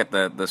if we look at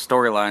the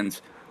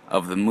storylines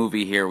of the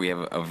movie here, we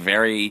have a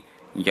very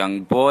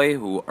young boy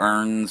who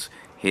earns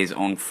his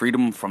own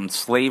freedom from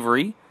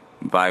slavery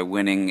by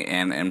winning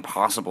an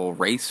impossible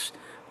race.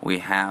 We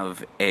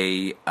have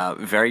a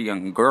very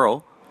young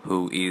girl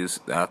who is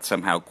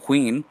somehow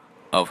queen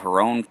of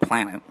her own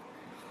planet.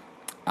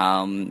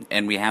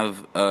 And we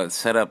have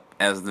set up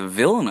as the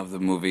villain of the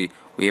movie,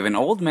 we have an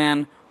old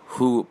man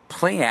who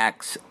play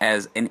acts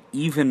as an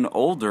even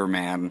older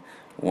man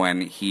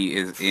when he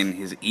is in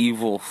his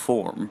evil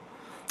form.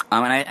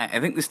 And I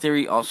think this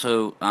theory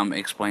also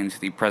explains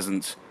the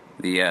presence,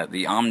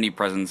 the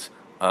omnipresence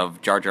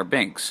of Jar Jar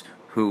Binks,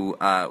 who,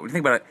 when you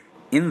think about it,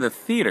 in the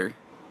theater,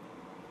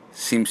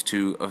 seems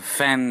to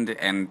offend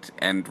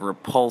and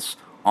repulse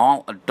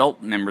all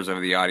adult members of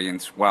the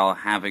audience while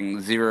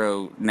having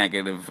zero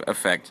negative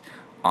effect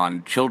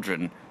on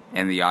children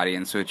in the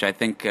audience, which I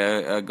think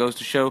goes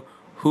to show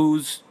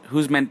who's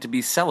meant to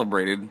be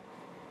celebrated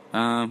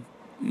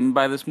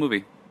by this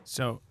movie.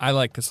 So I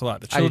like this a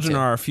lot. The I do children too.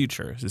 are our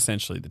future is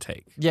essentially the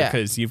take. Yeah.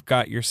 Because you've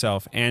got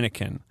yourself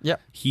Anakin.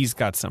 Yep. He's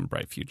got some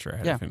bright future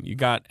ahead Yeah. of him. You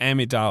got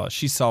Amidala.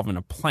 She's solving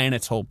a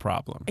planet's whole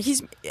problem.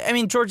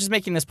 George is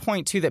making this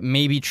point too that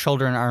maybe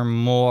children are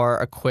more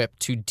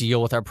equipped to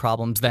deal with our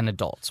problems than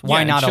adults. Why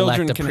Yeah, not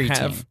children elect a can preteen?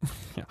 have-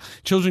 yeah.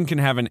 Children can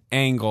have an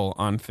angle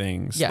on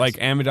things. Yes. Like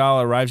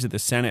Amidala arrives at the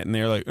Senate and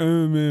they're like,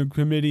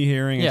 committee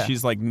hearing. Yeah. And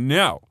she's like,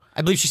 no.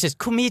 I believe she says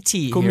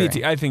committee. Committee.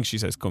 hearing. I think she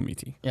says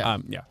committee. Yeah.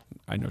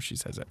 I know she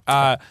says it.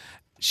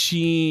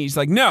 She's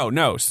like, no,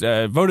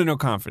 vote of no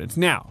confidence.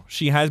 Now,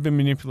 she has been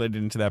manipulated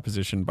into that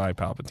position by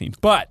Palpatine.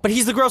 But But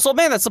he's the gross old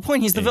man. That's the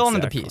point. He's the villain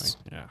of the Exactly. piece.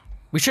 Yeah.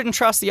 We shouldn't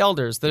trust the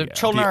elders. The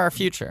children the- are our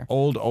future.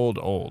 Old.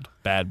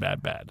 Bad.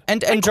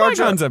 And Jar Jar,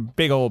 Qui-Gon's a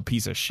big old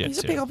piece of shit, he's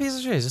a too. big old piece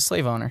of shit. He's a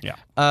slave owner. Yeah.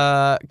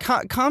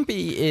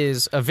 Compy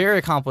is a very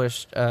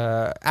accomplished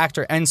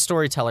actor and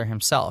storyteller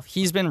himself.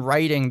 He's been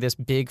writing this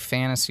big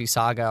fantasy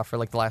saga for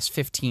like the last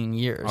 15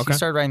 years. Okay. He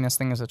started writing this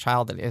thing as a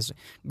child that is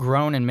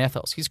grown in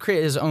mythos. He's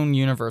created his own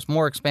universe,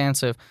 more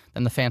expansive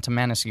than the Phantom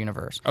Menace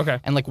universe. Okay.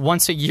 And like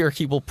once a year,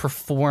 he will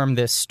perform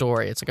this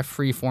story. It's like a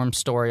free-form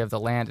story of the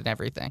land and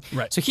everything.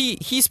 Right. So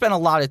he spent a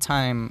lot of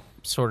time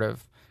sort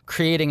of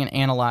creating and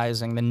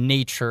analyzing the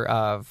nature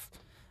of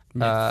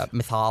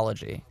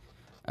mythology,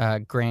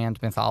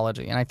 grand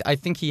mythology. And I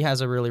think he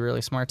has a really,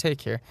 really smart take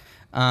here.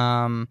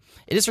 It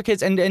is for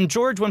kids. And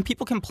George, when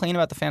people complain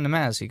about The Phantom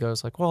Menace, he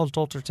goes like, well,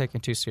 adults are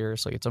taken too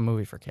seriously. It's a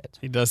movie for kids.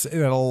 He does say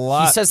that a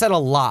lot. He says that a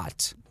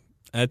lot.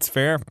 That's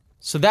fair.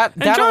 So that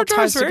And Jar all Jar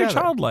ties is very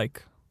together.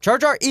 childlike. Jar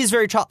Jar is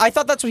very child. I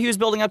thought that's what he was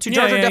building up to.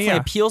 Jar Jar yeah, definitely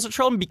yeah. appeals to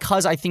children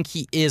because I think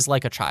he is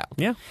like a child.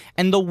 Yeah.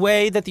 And the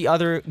way that the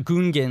other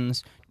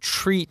Gungans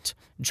treat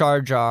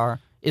Jar Jar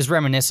is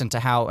reminiscent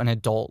to how an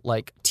adult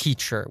like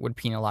teacher would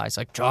penalize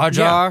like Jar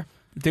Jar.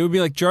 They would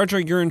be like, Jar Jar,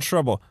 you're in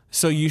trouble,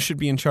 so you should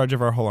be in charge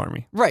of our whole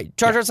army. Right.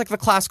 Jar Jar's like the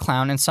class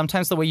clown, and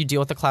sometimes the way you deal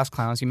with the class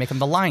clown is you make him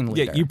the line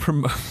leader. Yeah, you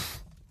promote.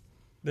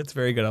 That's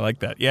very good. I like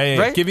that. Yeah.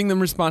 Right? Giving them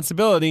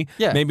responsibility.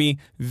 Yeah. Maybe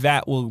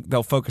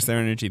they'll focus their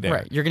energy there.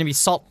 Right. You're going to be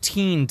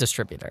saltine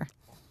distributor.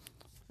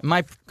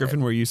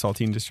 Griffin, were you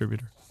saltine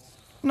distributor?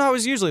 No, I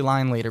was usually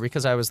line leader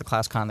because I was the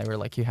class con. They were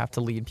like, you have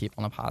to lead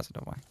people in a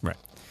positive way. Right.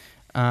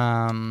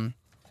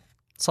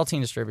 Saltine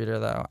distributor,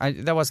 though.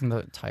 That wasn't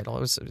the title. It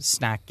was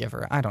snack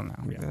giver. I don't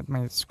know. Yeah.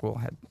 My school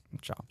had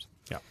jobs.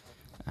 Yeah.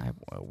 I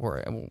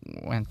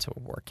went to a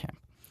war camp.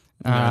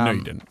 No,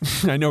 you didn't.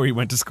 I know where you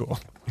went to school.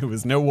 It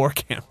was no war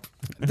camp.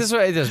 This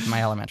was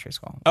my elementary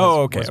school.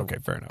 Oh, okay.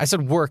 Fair enough. I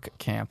said work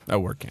camp. Oh,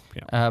 work camp,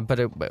 yeah. But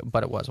it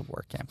was a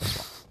work camp as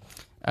well.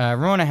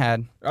 Ramona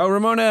had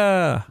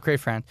Ramona! great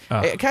friend.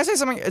 Oh. Can I say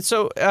something?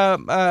 So,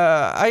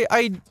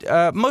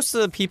 most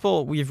of the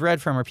people we've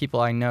read from are people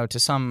I know to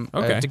some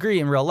degree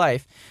in real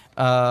life,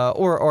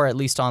 or at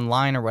least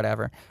online or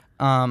whatever.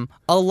 A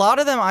lot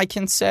of them I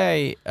can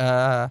say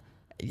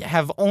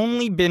have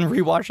only been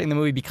rewatching the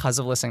movie because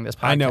of listening to this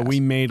podcast. I know. We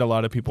made a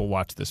lot of people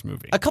watch this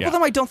movie. A couple of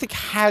them I don't think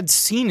had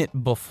seen it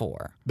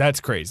before. That's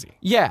crazy.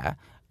 Yeah.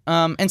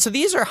 And so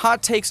these are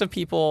hot takes of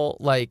people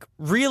like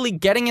really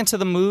getting into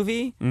the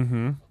movie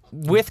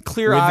with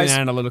clear With eyes. an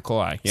analytical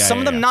eye. Yeah, Some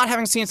of them yeah. not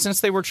having seen it since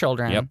they were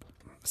children. Yep.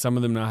 Some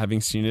of them not having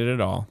seen it at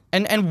all.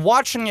 And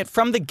watching it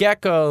from the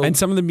get-go. And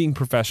some of them being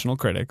professional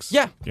critics.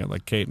 Yeah. Yeah,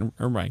 like Kate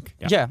or Mike.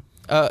 Yeah.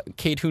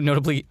 Kate, who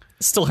notably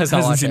still has not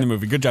Hasn't watched seen it. the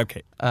movie. Good job,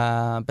 Kate.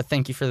 But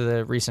thank you for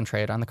the recent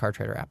trade on the Card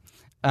Trader app.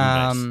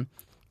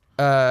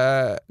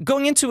 Nice.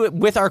 Going into it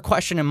with our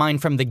question in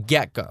mind from the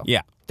get-go.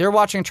 Yeah. They're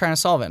watching and trying to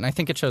solve it, and I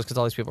think it shows because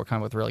all these people are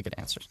coming with really good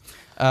answers.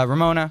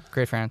 Ramona,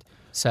 great friend,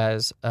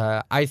 says,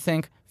 I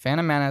think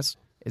Phantom Menace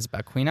is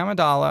about Queen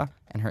Amidala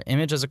and her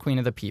image as a queen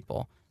of the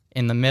people.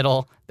 In the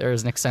middle, there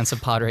is an extensive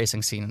pod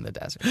racing scene in the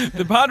desert.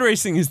 The pod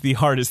racing is the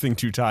hardest thing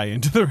to tie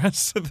into the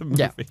rest of the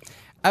movie.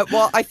 Yeah.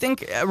 Well, I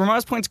think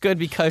Ramona's point's good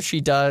because she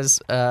does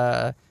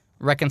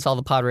reconcile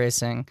the pod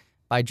racing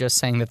by just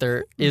saying that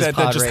there is That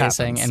pod just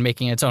racing happens. and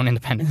making its own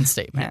independent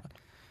statement.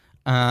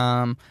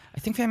 I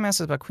think Phantom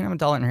Menace is about Queen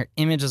Amidala and her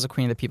image as a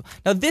queen of the people.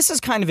 Now, this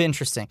is kind of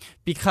interesting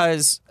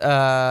because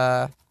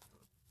the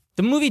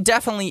movie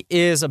definitely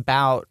is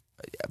about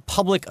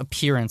public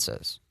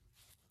appearances,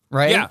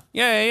 right?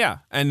 Yeah.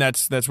 And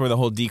that's where the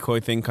whole decoy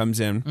thing comes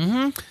in.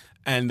 Mm-hmm.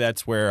 And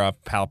that's where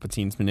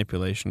Palpatine's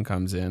manipulation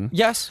comes in.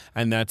 Yes.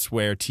 And that's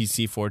where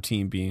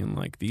TC-14 being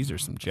like, these are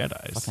some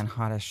Jedis. Fucking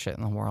hottest shit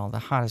in the world. The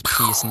hottest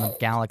piece in the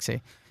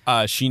galaxy.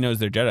 She knows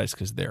they're Jedis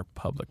because they're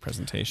public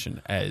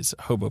presentation as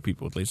hobo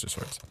people with laser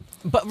swords.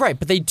 But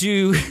they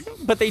do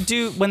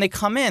when they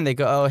come in, they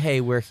go, oh,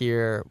 hey, we're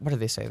here. What do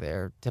they say?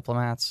 They're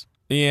diplomats.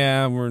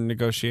 Yeah, we're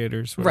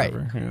negotiators,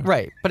 whatever. Right, Yeah.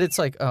 right. But it's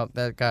like,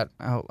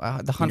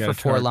 the Hunt for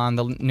Forlom,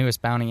 the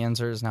newest bounty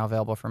Yenzer, is now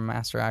available for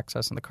master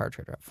access in the Card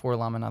Trader app.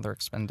 Forlom and other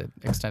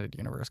extended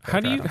universe. How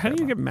do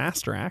you get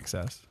master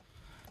access?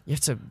 You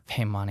have to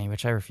pay money,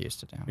 which I refuse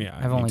to do. Yeah,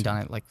 I've me only too. done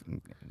it like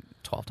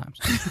 12 times.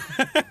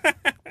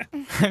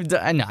 I've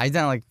done it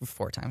like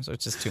 4 times,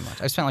 which is too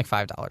much. I spent like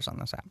 $5 on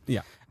this app.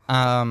 Yeah.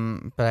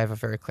 But I have a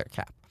very clear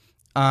cap.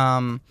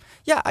 I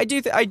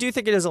do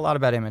think it is a lot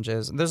about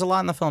images. There's a lot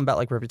in the film about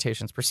like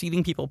reputations,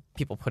 preceding people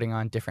putting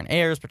on different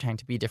airs, pretending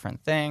to be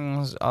different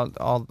things,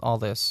 all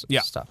this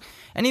stuff.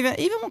 And even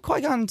when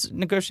Qui-Gon's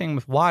negotiating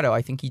with Watto,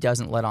 I think he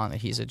doesn't let on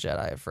that he's a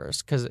Jedi at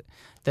first, because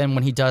then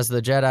when he does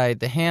the Jedi,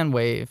 the hand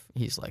wave,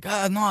 he's like,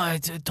 no,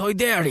 it's a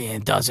Toydarian,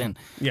 it doesn't.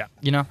 Yeah.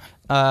 You know?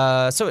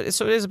 So it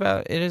is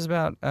about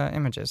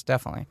images,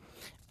 definitely.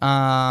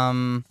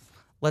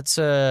 Let's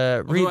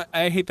read. Although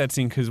I hate that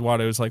scene because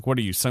Watto's like, what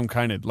are you, some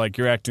kind of, like,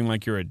 you're acting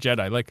like you're a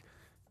Jedi. Like,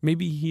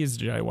 maybe he is a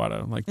Jedi,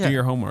 Watto. Like, do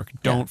your homework.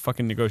 Don't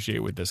fucking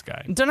negotiate with this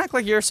guy. Don't act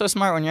like you're so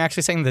smart when you're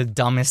actually saying the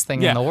dumbest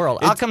thing in the world.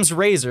 Occam's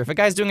razor. If a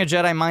guy's doing a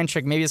Jedi mind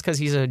trick, maybe it's because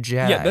he's a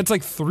Jedi. Yeah, that's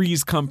like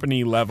Three's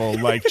Company level,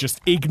 like just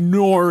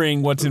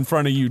ignoring what's in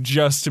front of you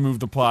just to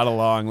move the plot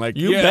along. Like,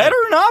 you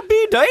better not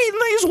be dating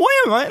these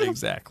women.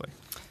 Exactly.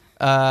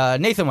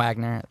 Nathan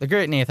Wagner, the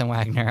great Nathan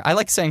Wagner. I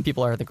like saying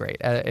people are the great,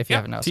 if you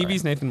haven't noticed.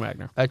 TV's Nathan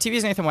Wagner.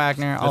 TV's Nathan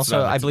Wagner, That's also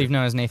what I like I to believe do.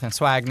 known as Nathan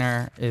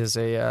Swagner, is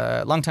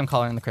a longtime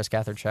caller in the Chris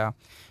Gathard Show,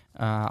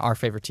 our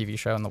favorite TV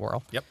show in the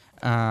world. Yep.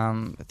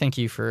 Thank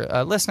you for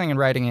listening and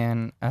writing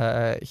in.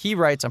 He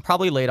writes, I'm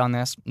probably late on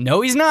this.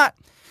 No, he's not.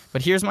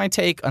 But here's my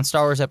take on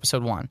Star Wars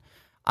Episode 1.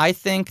 I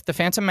think The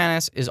Phantom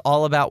Menace is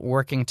all about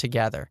working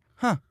together.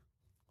 Huh.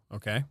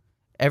 Okay.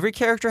 Every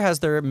character has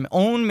their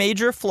own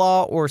major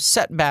flaw or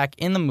setback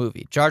in the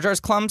movie. Jar Jar's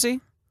clumsy.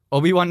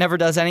 Obi-Wan never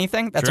does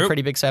anything. That's True. a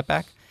pretty big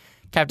setback.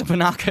 Captain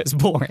Panaka is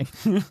boring.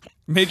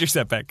 Major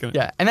setback.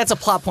 Yeah, and that's a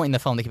plot point in the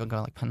film. They keep on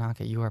going like,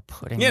 Panaka, you are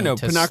putting me to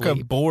Panaka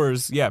sleep.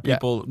 bores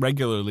people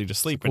regularly to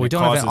sleep, and We it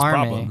don't have causes an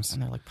army. problems.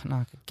 And they're like,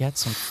 Panaka, get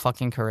some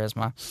fucking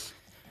charisma.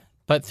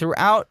 But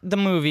throughout the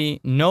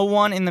movie, no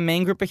one in the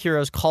main group of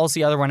heroes calls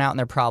the other one out in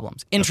their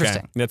problems.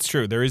 Interesting. Okay, that's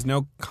true. There is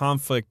no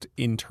conflict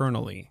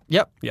internally.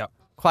 Yep. Yep.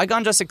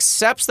 Qui-Gon just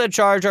accepts that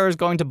Jar Jar is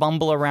going to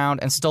bumble around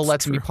and still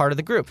lets him be part of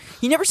the group.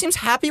 He never seems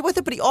happy with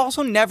it, but he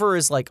also never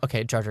is like,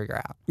 okay, Jar Jar, you're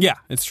out. Yeah,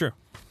 it's true.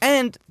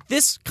 And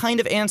this kind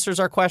of answers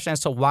our question as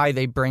to why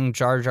they bring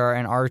Jar Jar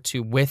and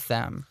R2 with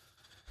them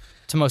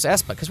to Mos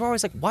Espa. Because we're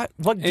always like, what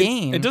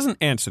game? It doesn't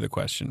answer the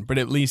question, but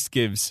at least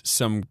gives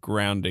some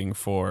grounding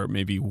for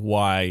maybe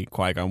why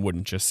Qui-Gon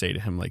wouldn't just say to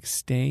him, like,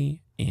 stay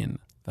in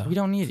the We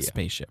don't need you.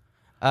 spaceship.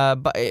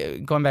 But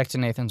going back to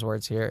Nathan's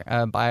words here,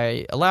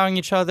 by allowing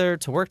each other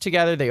to work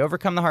together, they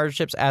overcome the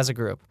hardships as a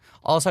group.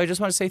 Also, I just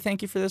want to say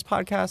thank you for this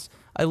podcast.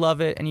 I love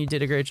it, and you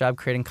did a great job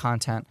creating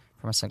content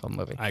from a single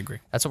movie. I agree.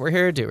 That's what we're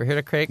here to do. We're here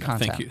to create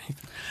content. Thank you,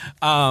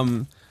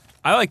 Nathan.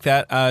 I like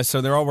that.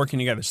 So they're all working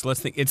together. So let's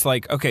think. It's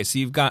like, okay, so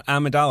you've got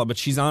Amidala, but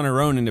she's on her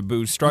own in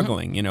Naboo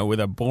struggling, with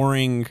a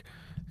boring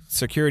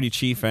security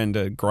chief and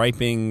a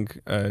griping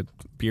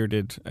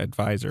bearded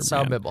advisor.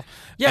 Sal man. Bibble.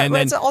 Yeah, And but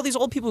then- it's all these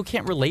old people who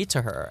can't relate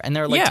to her, and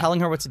they're like Yeah. telling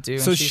her what to do.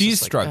 So and she's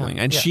just like, struggling,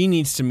 oh, and yeah. she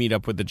needs to meet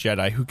up with the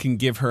Jedi who can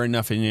give her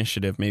enough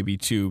initiative maybe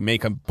to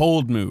make a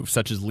bold move,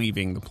 such as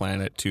leaving the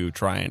planet to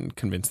try and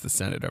convince the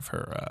Senate of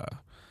her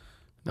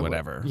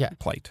whatever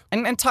plight.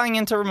 And tying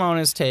into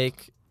Ramona's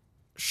take,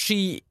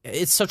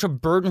 it's such a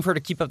burden for her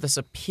to keep up this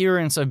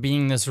appearance of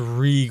being this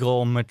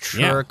regal,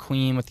 mature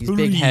queen with these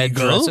big head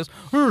dresses.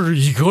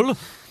 Regal.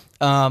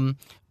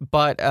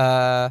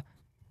 But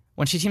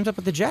when she teams up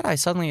with the Jedi,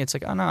 suddenly it's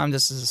like, oh no, I'm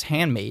just this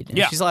handmaid. And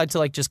she's allowed to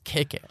like just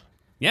kick it.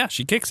 Yeah,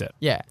 she kicks it.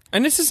 Yeah.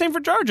 And it's the same for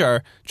Jar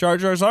Jar. Jar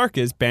Jar's arc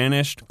is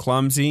banished,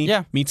 clumsy,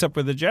 meets up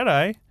with the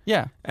Jedi,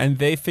 Yeah. and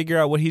they figure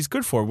out what he's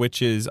good for,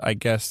 which is, I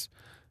guess,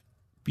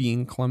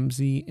 being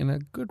clumsy in a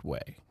good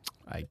way,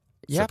 I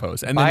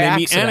suppose. And then By they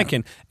accident.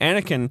 meet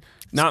Anakin. Anakin,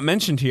 not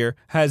mentioned here,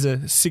 has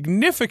a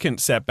significant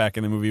setback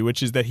in the movie,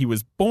 which is that he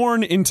was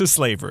born into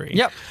slavery.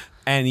 Yep.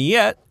 And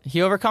yet,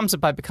 He overcomes it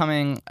by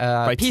becoming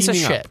a piece of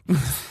teaming shit. up.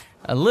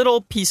 A little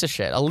piece of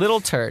shit. A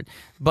little turd.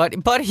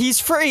 But he's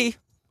free,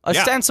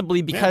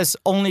 ostensibly, because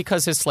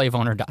his slave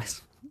owner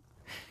dies.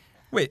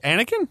 wait,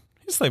 Anakin?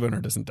 His slave owner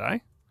doesn't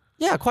die.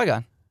 Yeah,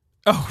 Qui-Gon.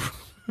 Oh,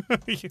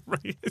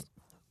 right.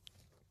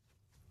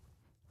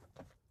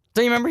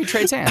 Do you remember he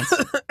trades hands?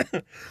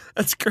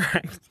 That's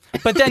correct.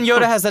 But then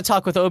Yoda has that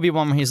talk with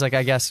Obi-Wan where he's like,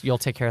 I guess you'll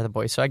take care of the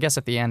boy. So I guess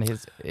at the end,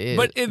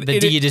 the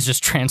deed is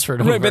just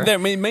transferred over. Right, but there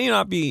may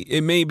not be.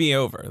 It may be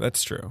over.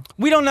 That's true.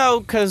 We don't know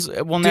because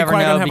we'll never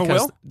Qui-Gon know have a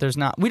because will? there's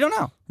not. We don't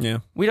know. Yeah.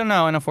 We don't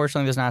know, and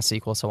unfortunately, there's not a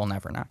sequel, so we'll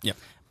never know. Yeah.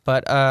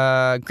 But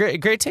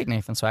great take,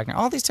 Nathan Swagner.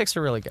 All these takes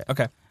are really good.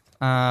 Okay.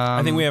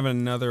 I think we have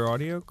another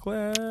audio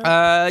clip.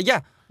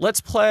 Yeah.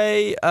 Let's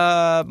play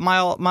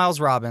Miles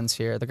Robbins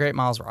here, the great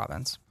Miles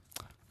Robbins.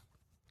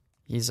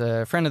 He's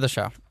a friend of the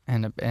show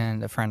and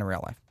a friend in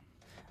real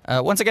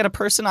life. Once again, a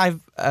person I've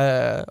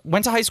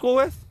went to high school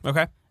with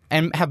Okay.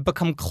 and have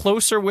become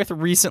closer with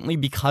recently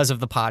because of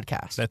the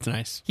podcast. That's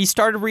nice. He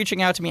started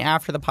reaching out to me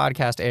after the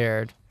podcast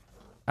aired.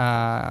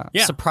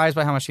 Surprised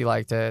by how much he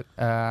liked it,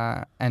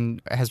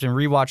 and has been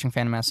rewatching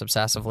Phantom Menace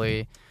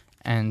obsessively.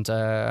 And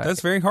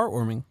That's very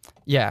heartwarming.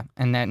 yeah,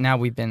 and that now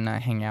we've been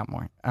hanging out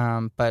more.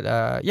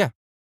 Yeah.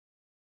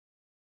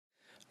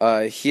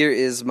 Here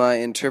is my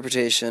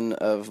interpretation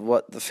of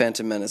what the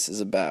Phantom Menace is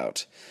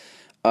about.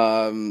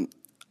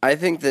 I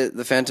think that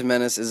the Phantom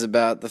Menace is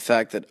about the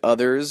fact that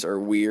others are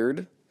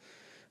weird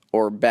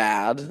or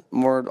bad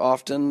more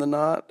often than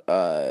not.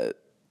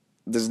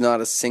 There's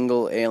not a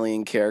single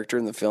alien character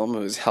in the film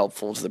who is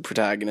helpful to the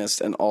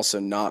protagonist and also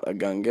not a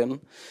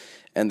Gungan,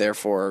 and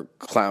therefore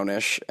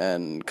clownish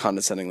and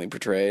condescendingly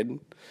portrayed.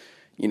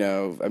 You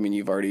know, I mean,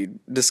 you've already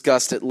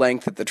discussed at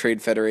length that the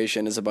Trade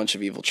Federation is a bunch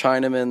of evil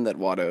Chinamen, that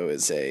Watto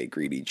is a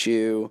greedy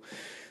Jew,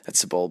 that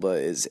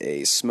Sebulba is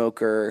a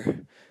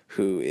smoker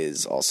who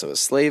is also a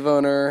slave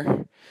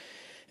owner.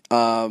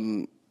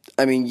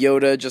 I mean,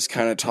 Yoda just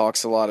kind of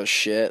talks a lot of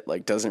shit,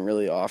 like doesn't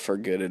really offer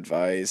good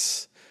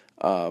advice.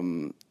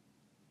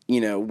 You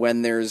know,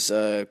 when there's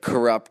a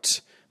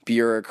corrupt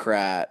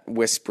bureaucrat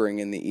whispering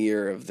in the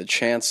ear of the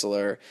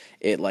chancellor,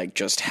 it like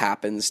just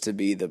happens to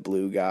be the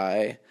blue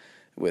guy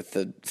with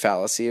the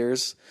phallus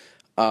ears.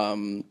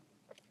 And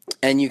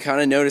you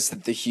kind of notice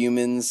that the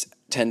humans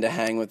tend to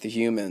hang with the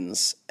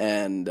humans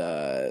and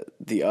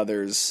the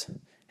others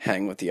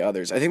hang with the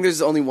others. I think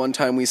there's only one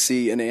time we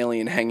see an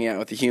alien hanging out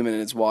with a human,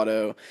 and it's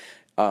Watto,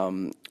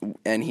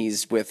 and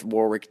he's with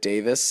Warwick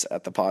Davis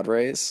at the pod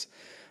race.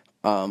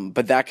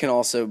 But that can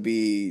also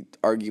be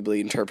arguably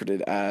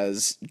interpreted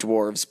as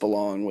dwarves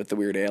belong with the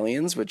weird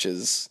aliens, which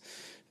is,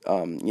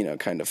 you know,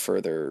 kind of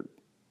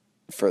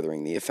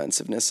furthering the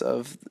offensiveness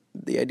of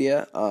the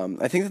idea.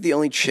 I think that the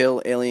only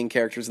chill alien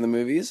characters in the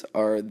movies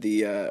are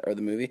the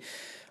movie.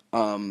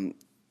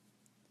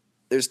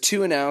 There's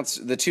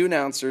the two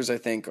announcers I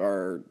think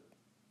are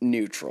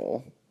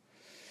neutral,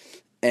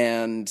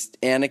 and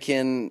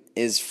Anakin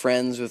is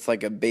friends with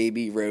like a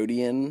baby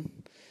Rodian,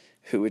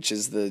 which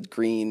is the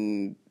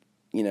green.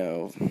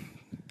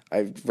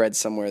 I've read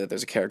somewhere that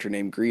there's a character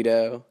named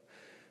Greedo,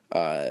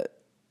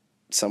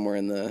 somewhere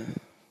in the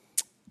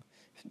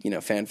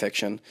fan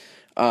fiction,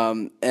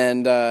 so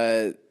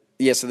they're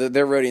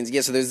Rodians.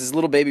 Yeah, so there's this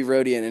little baby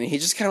Rodian, and he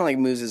just kind of like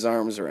moves his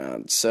arms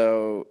around.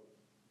 So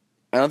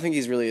I don't think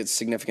he's really a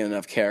significant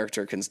enough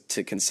character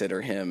to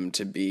consider him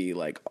to be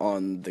like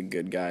on the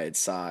good guy's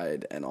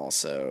side and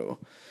also,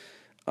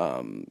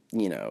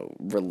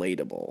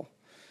 relatable.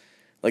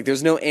 Like,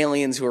 there's no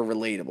aliens who are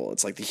relatable.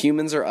 It's like the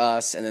humans are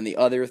us, and then the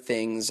other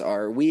things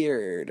are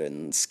weird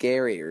and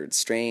scary or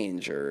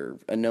strange or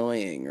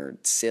annoying or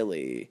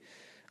silly.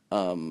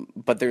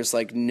 But there's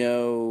like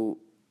no,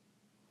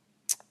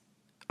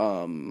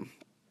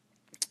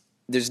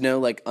 there's no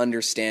like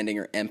understanding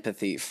or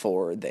empathy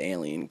for the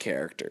alien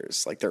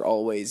characters. Like, they're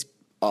always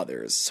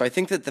others. So I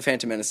think that the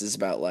Phantom Menace is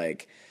about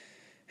like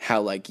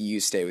how like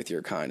you stay with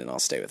your kind and I'll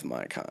stay with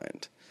my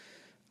kind.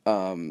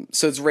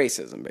 So it's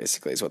racism,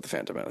 basically, is what the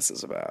Phantom Menace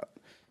is about.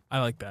 I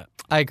like that.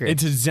 I agree.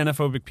 It's a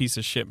xenophobic piece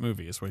of shit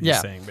movie, is what you're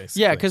saying,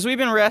 basically. Yeah, because we've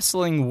been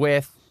wrestling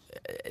with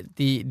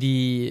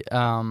the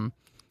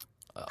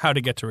how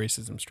to get to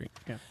Racism Street.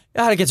 Yeah.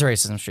 How to get to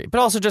Racism Street, but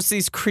also just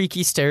these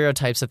creaky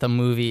stereotypes that the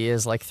movie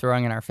is like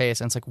throwing in our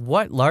face. And it's like,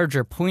 what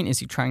larger point is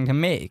he trying to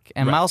make?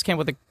 And Miles came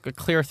up with a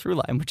clear through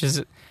line, which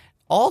is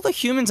all the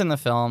humans in the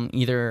film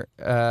either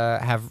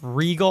have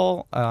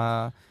regal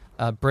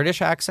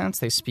British accents.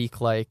 They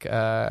speak like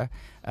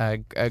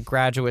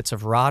graduates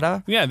of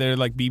RADA. Yeah, they're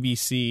like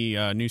BBC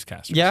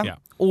newscasters. Yeah.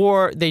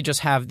 Or they just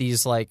have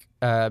these like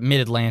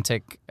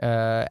mid-Atlantic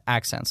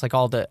accents, like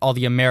all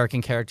the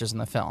American characters in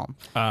the film.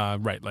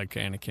 Right, like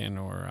Anakin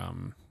or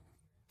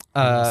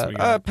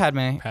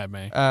Padme.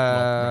 Padme.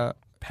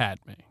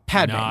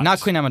 Padme, not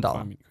Queen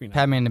Amidala.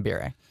 Padme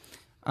Nabire.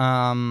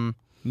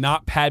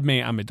 Not Padme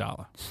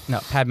Amidala. No,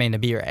 Padme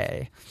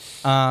Nabire.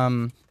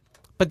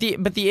 But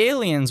the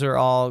aliens are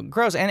all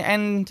gross,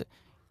 and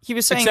he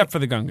was saying, except for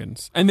the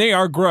Gungans, and they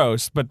are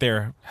gross, but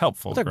they're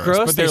helpful. They're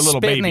gross. But they're they little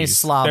spit babies. And they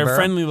slobber. They're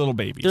friendly little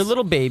babies. They're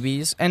little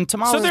babies, and to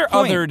Miles' so they're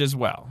point, othered as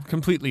well,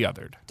 completely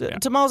othered.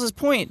 To Miles'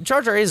 point,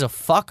 Jar Jar is a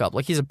fuck up.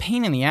 Like, he's a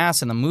pain in the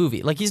ass in the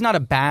movie. Like, he's not a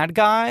bad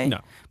guy.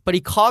 No, but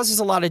he causes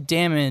a lot of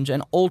damage,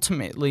 and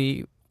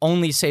ultimately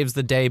only saves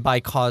the day by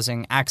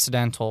causing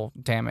accidental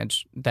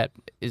damage that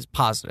is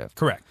positive.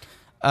 Correct.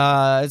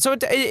 So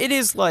it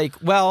is like,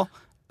 well,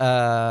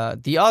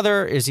 the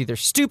other is either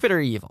stupid or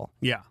evil.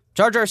 Yeah.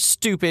 Jar Jar's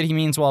stupid. He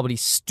means well, but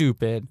he's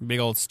stupid. Big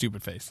old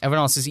stupid face.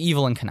 Everyone else is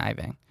evil and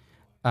conniving.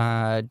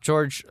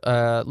 George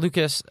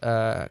Lucas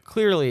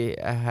clearly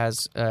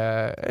has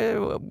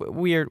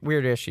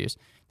weird issues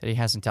that he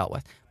hasn't dealt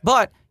with.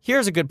 But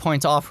here's a good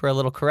point to offer a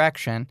little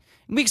correction.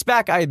 Weeks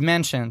back, I had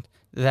mentioned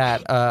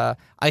that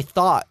I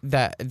thought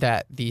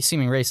that the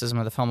seeming racism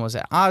of the film was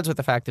at odds with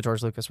the fact that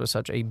George Lucas was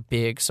such a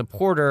big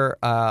supporter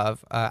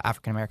of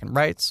African American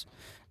rights.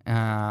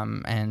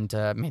 And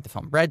made the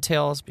film Red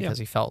Tails because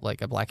he felt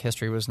like a black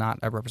history was not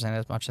represented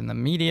as much in the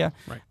media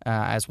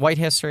as white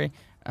history.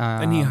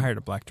 And he hired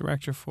a black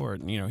director for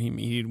it. And,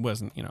 he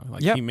wasn't,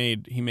 he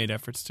made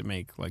efforts to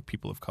make like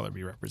people of color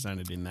be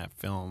represented in that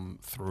film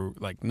through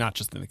like not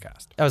just in the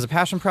cast. That was a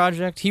passion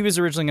project. He was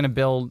originally going to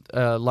build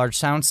large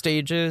sound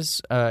stages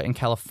in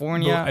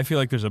California. But I feel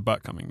like there's a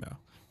but coming though.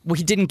 Well,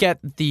 he didn't get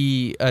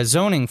the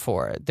zoning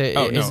for it.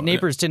 His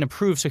neighbors didn't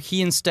approve, so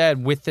he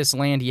instead, with this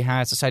land he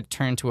has, decided to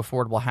turn into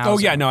affordable housing. Oh,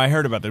 yeah, no, I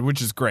heard about that, which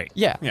is great.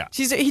 Yeah.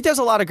 He does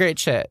a lot of great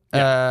shit.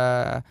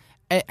 Yeah.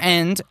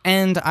 And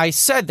I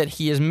said that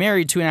he is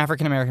married to an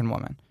African-American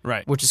woman.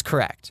 Right. Which is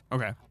correct.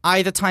 Okay. I,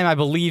 at the time, I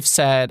believe,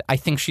 said, I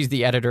think she's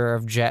the editor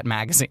of Jet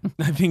magazine.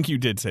 I think you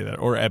did say that,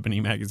 or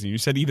Ebony magazine. You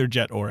said either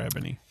Jet or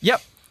Ebony. Yep.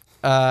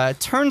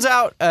 Turns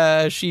out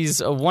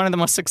she's one of the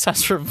most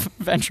successful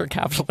venture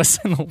capitalists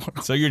in the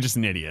world. So you're just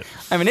an idiot.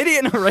 I'm an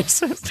idiot and a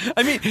racist.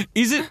 I mean,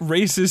 is it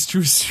racist to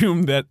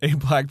assume that a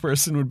black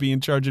person would be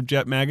in charge of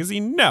Jet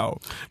magazine? No.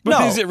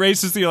 But is it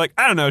racist that you're like,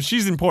 I don't know,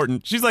 she's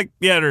important. She's like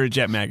the editor of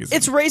Jet magazine.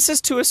 It's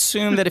racist to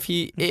assume that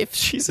if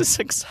she's a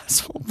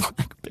successful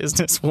black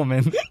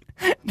businesswoman,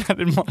 that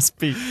it must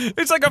be.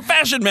 It's like a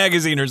fashion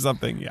magazine or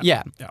something.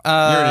 Yeah. You're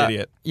an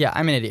idiot. Yeah,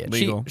 I'm an idiot.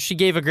 Legal. She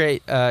gave a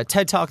great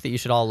TED Talk that you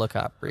should all look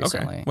up recently.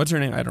 Okay. What's her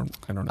name? I don't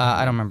know.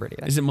 I don't remember it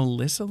either. Is it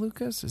Melissa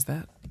Lucas? Is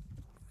that?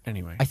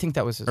 Anyway. I think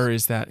that was his. Or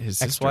is that his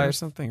sister ex-wife or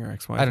something? Or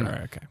ex-wife? I don't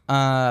know. Okay.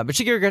 But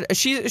she gave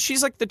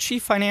she's like the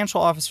chief financial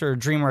officer of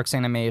DreamWorks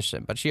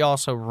Animation, but she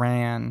also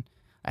ran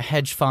a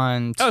hedge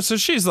fund. Oh, so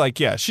she's like,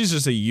 she's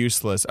just a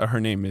useless.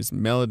 Her name is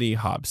Melody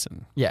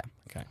Hobson. Yeah.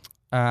 Okay.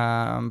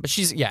 But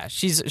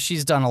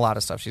she's done a lot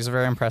of stuff. She's a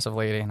very impressive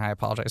lady, and I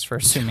apologize for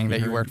assuming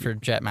that you worked for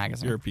Jet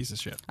magazine. You're a piece of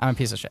shit. I'm a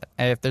piece of shit.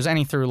 If there's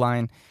any through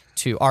line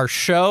to our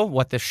show,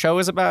 what this show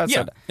is about,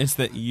 it's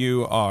that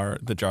you are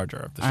the Jar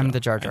Jar of the show. I'm the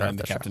Jar Jar and of I'm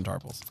the Captain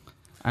Tarbles.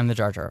 I'm the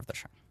Jar Jar of the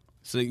show.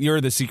 So you're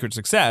the secret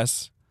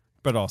success,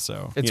 but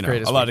also Its a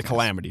greatest lot of weakness.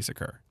 calamities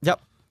occur.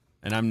 Yep.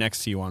 And I'm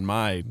next to you on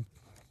my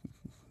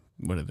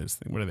what are this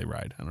thing? What do they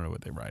ride? I don't know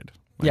what they ride.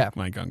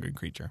 My Gungan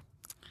creature.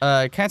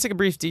 Can I take a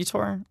brief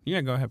detour?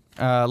 Yeah, go ahead.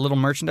 Little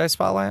merchandise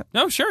spotlight.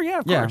 No, sure, yeah,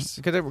 of course.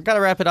 Yeah, got to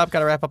wrap it up. Got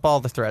to wrap up all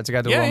the threads. I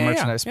got to do a little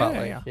merchandise Yeah,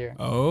 spotlight yeah. here.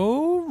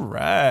 Oh,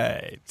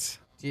 right.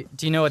 Do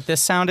you know what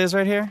this sound is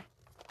right here?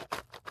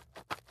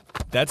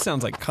 That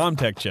sounds like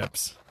Comtech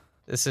chips.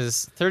 This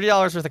is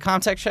 $30 worth of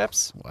Comtech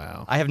chips.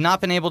 Wow. I have not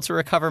been able to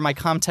recover my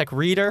Comtech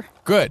reader.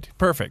 Good.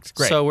 Perfect.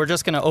 Great. So we're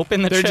just going to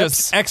open the They're chips.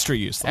 just extra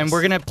useless. And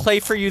we're going to play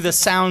for you the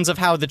sounds of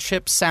how the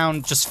chips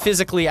sound just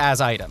physically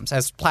as items,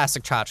 as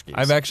plastic tchotchkes.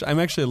 I'm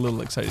actually a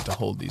little excited to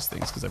hold these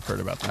things because I've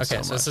heard about them so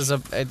Okay, so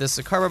much. this is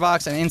a cardboard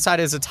box, and inside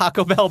is a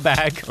Taco Bell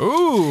bag.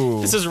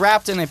 Ooh. This is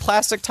wrapped in a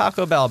plastic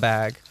Taco Bell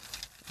bag.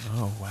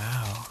 Oh,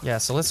 wow. Yeah,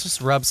 so let's just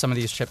rub some of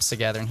these chips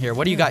together in here.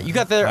 What do you got? You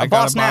got the I a got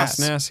Boss a Boss Nass.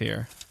 Nass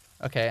here.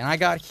 Okay, and I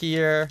got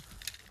here.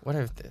 What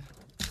is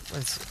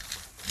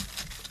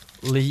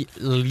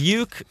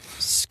Luke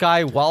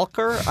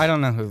Skywalker? I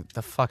don't know who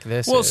the fuck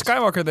this Well, is.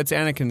 Skywalker, that's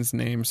Anakin's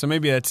name, so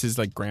maybe that's his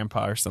like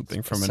grandpa or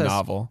something from a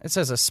novel. It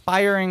says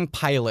aspiring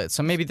pilot,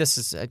 so maybe this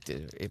is.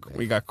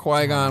 We got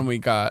Qui-Gon, we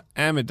got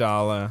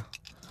Amidala.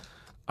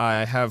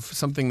 I have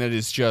something that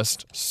is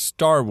just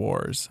Star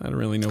Wars. I don't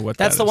really know what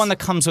That's that the is. one that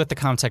comes with the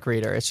Comtech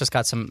reader. It's just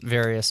got some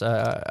various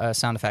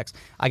sound effects.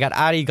 I got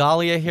Adi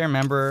Gallia here,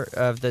 member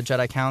of the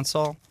Jedi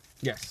Council.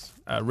 Yes.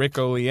 Rick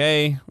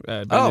Ollier.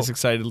 Ben is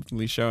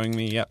excitedly showing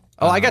me. Yep.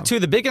 Oh, I got two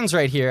of the big ones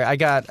right here. I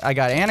got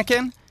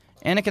Anakin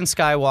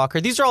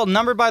Skywalker. These are all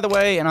numbered, by the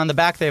way, and on the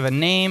back they have a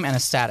name and a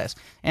status.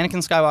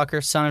 Anakin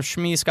Skywalker, son of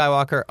Shmi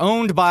Skywalker,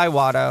 owned by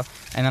Watto.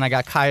 And then I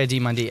got Kaya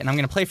D. Mundi. And I'm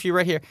going to play for you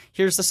right here.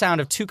 Here's the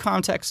sound of two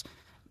Comtechs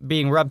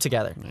being rubbed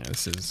together. Yeah,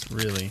 this is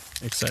really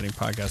exciting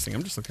podcasting.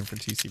 I'm just looking for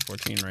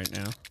TC14 right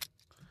now.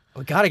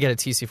 We got to get a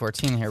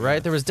TC-14 here,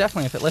 right? There was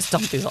definitely let's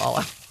dump these all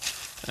out.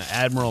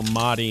 Admiral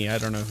Mahdi. I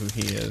don't know who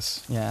he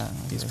is. Yeah.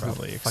 He's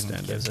probably fucking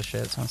extended. gives a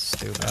shit. Sounds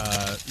stupid.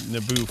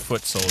 Naboo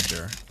Foot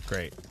Soldier.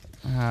 Great.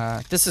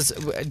 This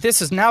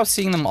is now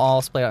seeing them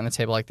all splayed out on the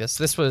table like this.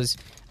 This was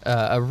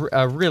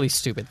a really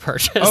stupid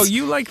purchase. Oh,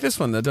 you like this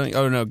one though, don't you?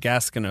 Oh no,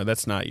 Gascano.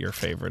 That's not your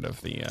favorite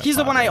of the. He's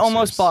the one I pod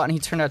almost racers. bought, and he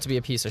turned out to be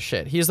a piece of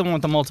shit. He's the one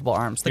with the multiple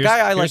arms. The Here's-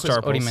 guy I like here's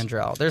was Odie Tarpals.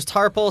 Mandrell. There's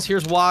Tarpals.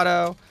 Here's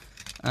Watto.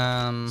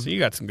 So you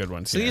got some good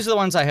ones. So here. these are the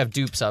ones I have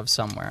dupes of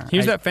somewhere.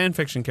 Here's that fan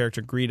fiction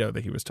character Greedo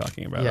that he was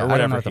talking about. Yeah, or I whatever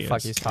don't know what the he fuck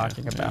is. he's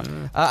talking Yeah.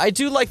 about. I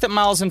do like that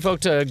Miles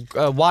invoked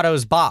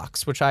Watto's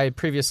box, which I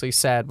previously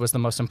said was the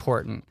most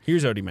important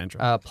Here's Odie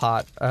Mandrell.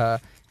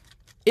 plot.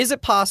 Is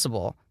it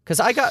possible?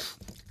 Because I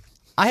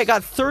had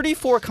got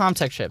 34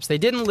 Comtech chips. They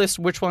didn't list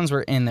which ones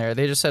were in there.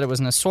 They just said it was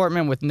an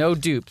assortment with no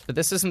dupes. But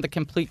this isn't the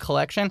complete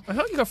collection. I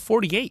thought you got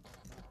 48.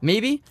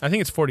 Maybe? I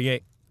think it's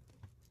 48.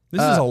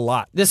 This is a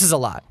lot. This is a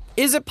lot.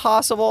 Is it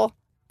possible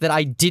that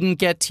I didn't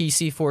get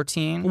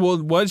TC-14?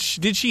 Well,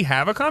 did she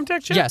have a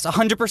Comtech chip? Yes,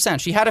 100%.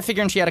 She had a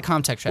figure and she had a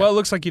Comtech chip. Well, it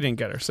looks like you didn't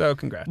get her, so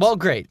congrats. Well,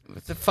 great.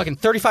 The fucking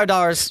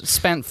 $35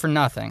 spent for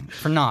nothing.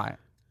 For naught.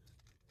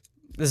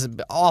 This is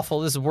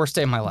awful. This is the worst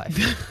day of my life.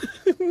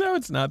 no,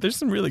 it's not. There's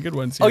some really good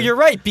ones here. Oh, you're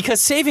right. Because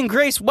saving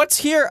grace, what's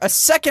here? A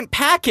second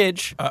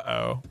package.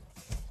 Uh-oh.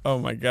 Oh,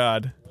 my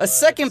God. A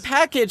second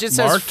package. It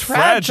says Marked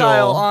fragile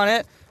fragile. on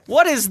it.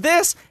 What is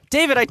this?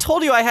 David, I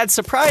told you I had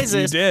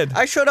surprises. You did.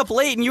 I showed up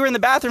late and you were in the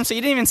bathroom, so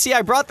you didn't even see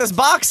I brought this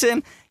box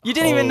in. You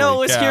didn't even know it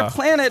Holy was cow. here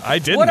Planet. I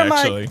didn't, what am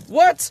actually.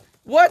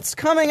 What's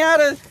coming out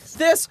of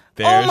this?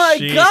 There oh my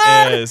she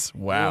God! is.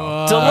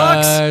 Wow.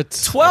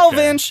 Deluxe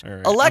 12-inch Okay, all right.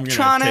 I'm gonna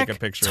electronic take a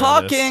picture of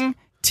talking Hold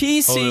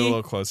it a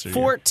little closer to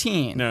you.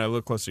 TC-14. No,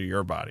 look closer to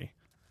your body.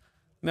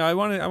 No, I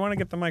want to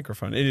get the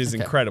microphone. It is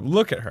incredible.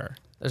 Look at her.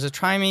 There's a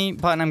try me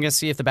button. I'm going to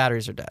see if the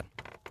batteries are dead.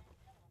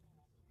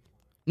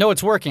 No,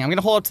 it's working. I'm going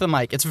to hold it to the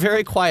mic. It's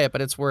very quiet,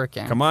 but it's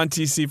working. Come on,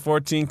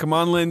 TC14. Come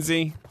on,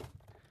 Lindsay.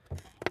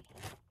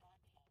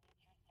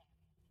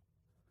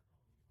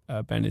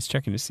 Ben is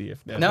checking to see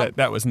if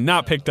that was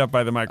not picked up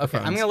by the Okay,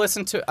 microphone. I'm going to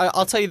listen to...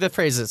 I'll tell you the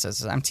phrases. It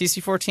says, I'm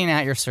TC14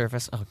 at your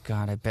service. Oh,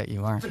 God, I bet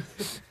you are.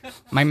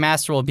 My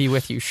master will be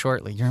with you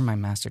shortly. You're my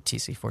master,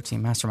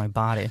 TC14. Master my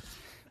body.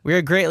 We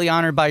are greatly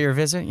honored by your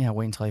visit. Yeah,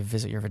 wait until I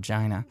visit your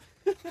vagina.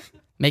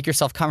 Make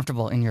yourself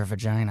comfortable in your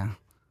vagina.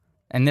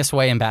 And this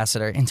way,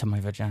 Ambassador, into my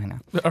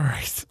vagina. All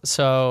right.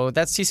 So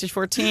that's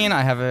TC14.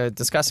 I have a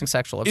disgusting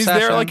sexual Is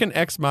obsession. there like an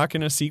Ex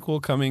Machina sequel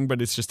coming,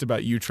 but it's just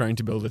about you trying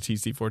to build a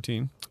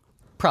TC14?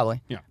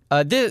 Probably. Yeah.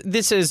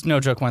 This is, no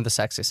joke, one of the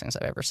sexiest things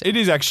I've ever seen. It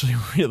is actually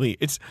really.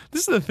 This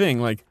is the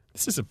thing. Like,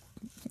 this is a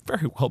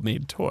very well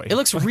made toy. It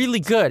looks really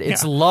good.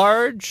 It's Yeah.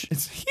 large,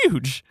 It's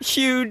huge.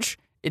 huge.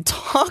 It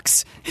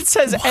talks. It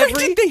says Why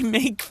every. did they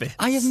make this?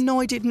 I have no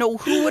idea. No,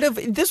 who would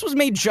have? This was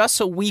made just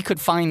so we could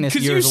find this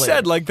Because years you later.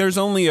 said like there's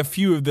only a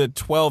few of the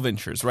 12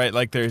 inchers, right?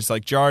 Like there's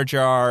like Jar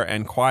Jar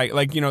and Qui,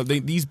 like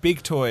these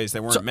big toys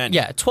that weren't meant.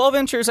 Yeah, 12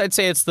 inchers, I'd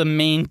say it's the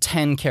main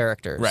 10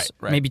 characters. Right.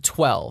 Maybe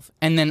 12.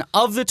 And then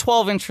of the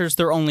 12 inchers,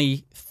 there are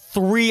only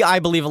 3, I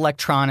believe,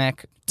 electronic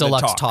That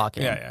deluxe talk.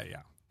 talking. Yeah.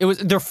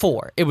 There are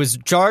 4. It was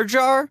Jar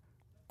Jar,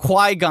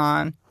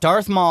 Qui-Gon,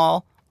 Darth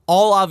Maul,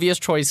 all obvious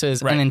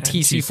choices, Right, and then and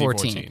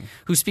TC-14, TC-14.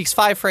 who speaks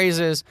 5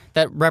 phrases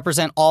that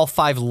represent all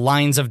 5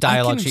 lines of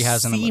dialogue I can she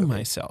has in the see movie.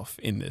 myself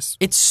in this.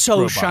 It's so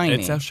robot. shiny.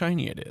 It's how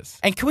shiny it is.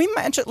 And can we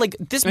mention, like,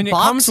 this And it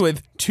box... comes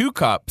with 2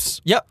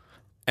 cups Yep.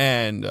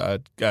 and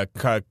a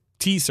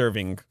tea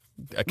serving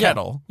a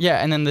kettle. Yeah,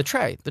 and then the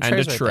tray. The And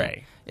tray's a right tray.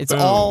 there. It's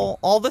Boom.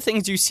 all the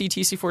things you see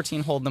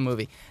TC-14 hold in the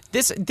movie.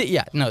 This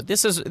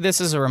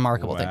is a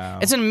remarkable thing. Wow.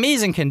 It's an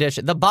amazing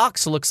condition. The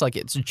box looks like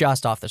it's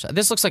just off the shelf.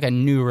 This looks like a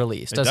new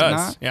release, does it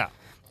not? Yeah.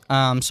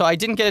 So I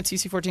didn't get a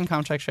TC-14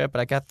 contract ship,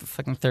 but I got the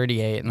fucking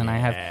 38, and then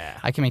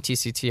I can make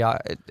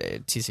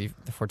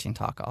TC-14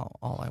 talk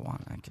all I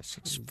want. I guess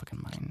it's fucking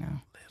mine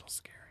now. Little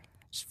scary.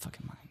 It's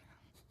fucking mine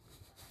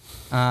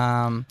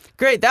now.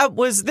 Great. That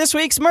was this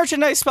week's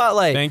merchandise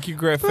spotlight. Thank you,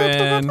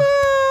 Griffin.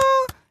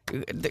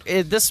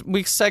 This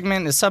week's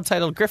segment is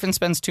subtitled "Griffin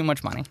Spends Too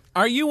Much Money."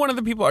 Are you one of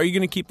the people? Are you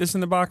going to keep this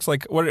in the box?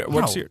 Like,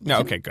 what's No. your? No,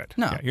 okay, good.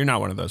 No. Yeah, you're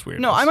not one of those weirdos.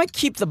 No, I might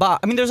keep the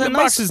box. I mean, there's a The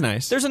nice box is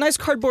nice. There's a nice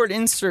cardboard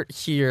insert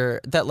here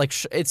that like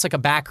it's like a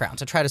background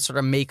to try to sort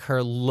of make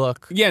her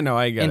look Yeah, no,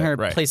 I get in it. her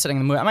Right. place setting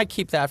in the movie. I might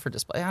keep that for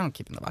display. I don't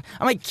keep it in the box.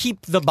 I might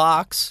keep the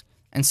box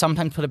and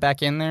sometimes put it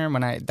back in there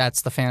when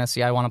that's the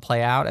fantasy I want to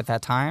play out at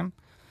that time.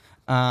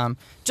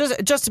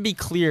 Just to be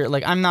clear,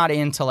 like I'm not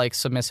into like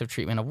submissive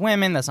treatment of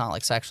women. That's not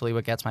like sexually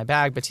what gets my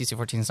bag. But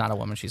TC-14 is not a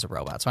woman; she's a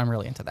robot. So I'm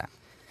really into that.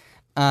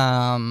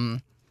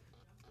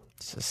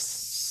 It's a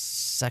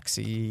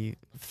sexy,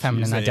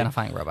 feminine, She's a-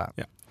 identifying robot.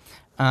 Yeah.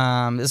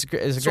 This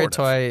is a Sort great of.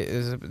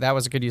 toy. That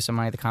was a good use of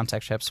money. The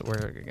Comtech chips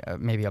were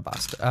maybe a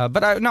bust.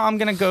 But I'm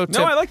going to go to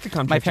No, I like the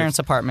Comtech my chips. parents'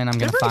 apartment. I'm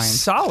They're going to very find.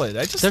 solid.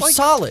 I just They're like,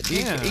 solid.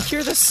 Yeah. You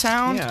hear this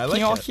sound? Yeah, I Can like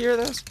you all it. hear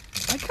this?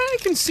 I kind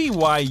of can see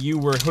why you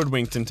were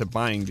hoodwinked into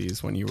buying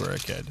these when you were a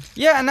kid.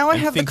 Yeah, and now I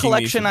And have the thinking these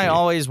collection would I be-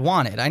 always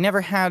wanted. I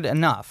never had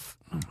enough.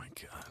 Oh my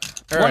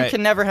god! One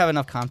can never have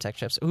enough Comtech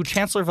chips. Ooh,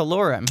 Chancellor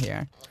Valorum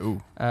here.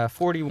 Ooh.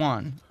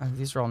 41.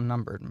 These are all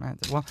numbered.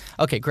 Well,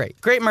 okay, great.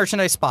 Great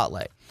merchandise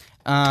spotlight.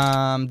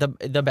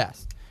 The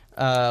best.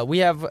 We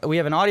have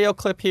an audio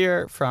clip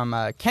here from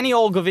Kenny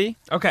Ogilvie,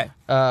 Okay.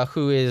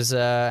 who is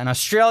an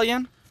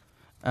Australian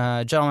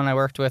gentleman I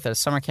worked with at a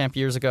summer camp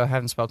years ago.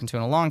 Haven't spoken to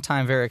in a long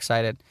time. Very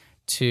excited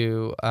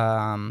to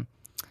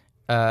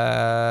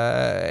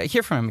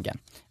hear from him again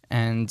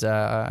and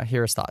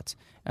hear his thoughts.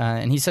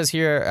 And he says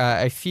here,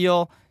 I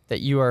feel that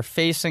you are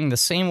facing the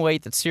same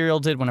weight that Serial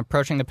did when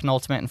approaching the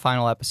penultimate and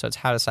final episodes,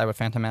 How to Decide What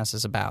Phantom Menace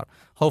is About.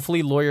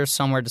 Hopefully lawyers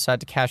somewhere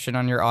decide to cash in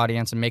on your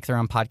audience and make their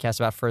own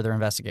podcast about further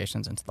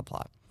investigations into the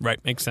plot.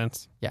 Right. Makes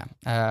sense. Yeah.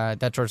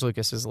 That George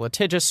Lucas is a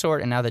litigious sort,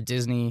 and now that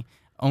Disney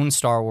owns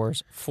Star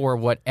Wars, for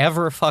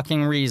whatever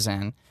fucking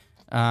reason,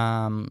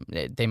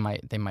 they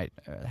might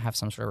have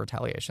some sort of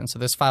retaliation. So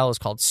this file is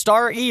called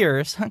Star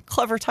Ears.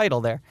 Clever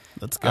title there.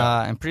 Let's go.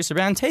 And producer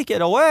Ben, take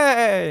it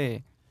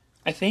away.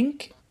 I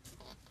think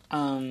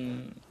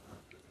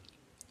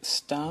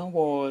Star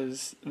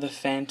Wars The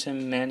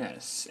Phantom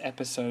Menace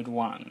Episode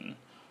 1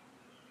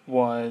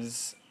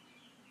 was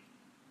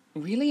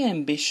really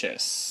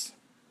ambitious.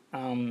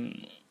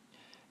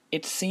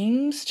 It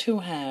seems to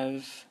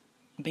have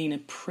been a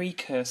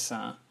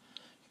precursor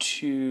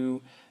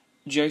to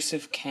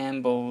Joseph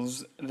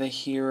Campbell's The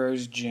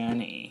Hero's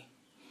Journey.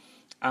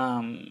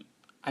 I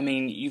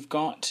mean, you've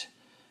got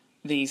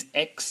these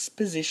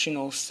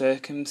expositional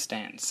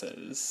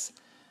circumstances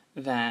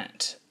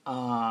that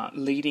are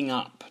leading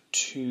up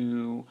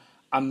to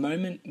a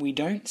moment we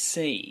don't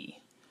see,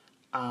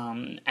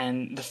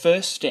 and the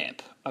first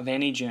step of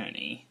any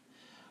journey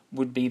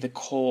would be the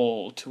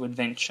call to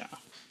adventure.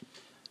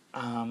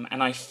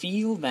 And I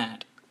feel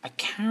that a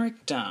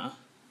character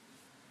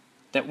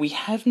that we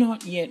have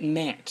not yet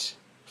met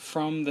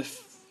from the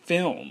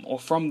film or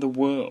from the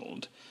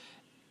world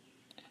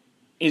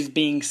is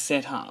being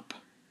set up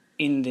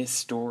in this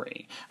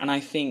story. And I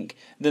think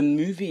the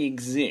movie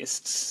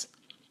exists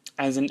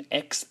as an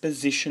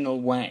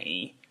expositional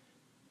way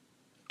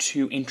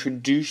to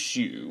introduce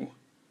you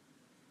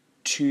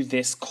to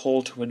this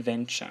call to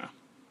adventure.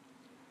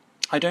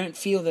 I don't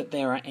feel that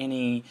there are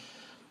any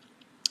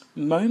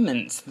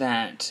moments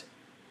that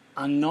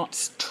are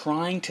not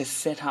trying to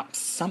set up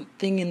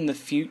something in the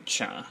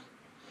future.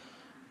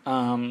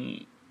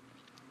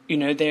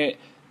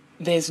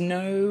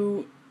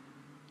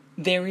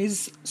 There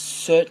is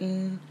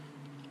certain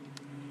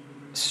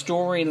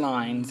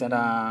storylines that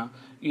are,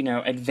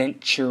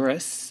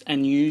 adventurous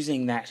and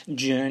using that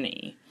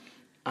journey.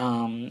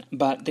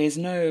 But there's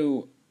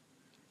no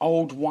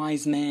old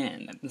wise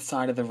man at the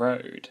side of the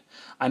road.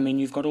 I mean,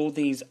 you've got all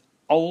these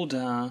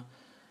older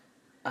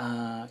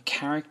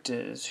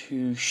characters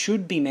who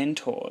should be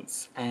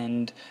mentors,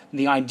 and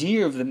the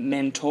idea of the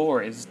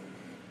mentor is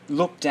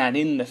looked at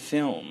in the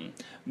film,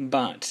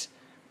 but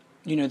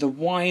the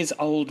wise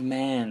old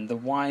man, the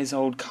wise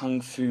old kung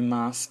fu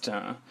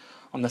master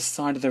on the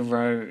side of the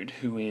road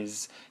who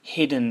is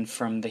hidden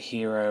from the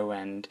hero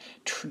and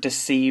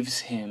deceives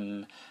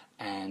him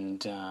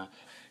and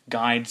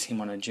guides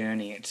him on a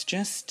journey. It's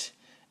just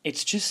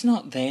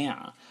not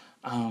there.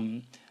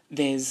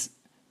 there's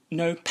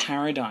no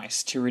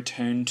paradise to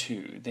return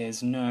to.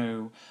 There's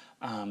no,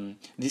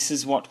 this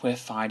is what we're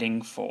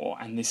fighting for,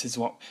 and this is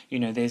what,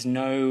 there's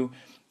no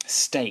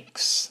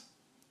stakes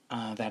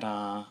that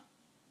are,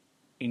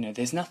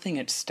 there's nothing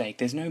at stake.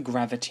 There's no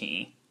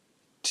gravity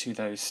to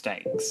those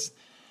stakes.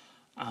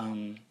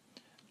 I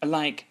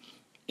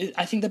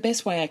think the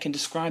best way I can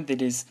describe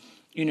that is,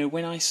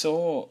 when I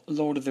saw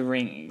Lord of the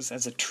Rings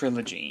as a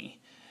trilogy,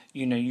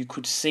 you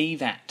could see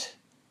that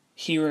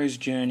hero's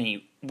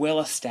journey well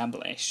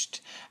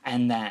established,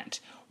 and that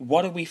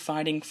what are we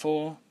fighting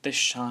for? The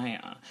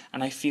Shire.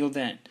 And I feel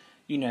that,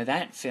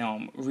 that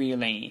film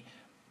really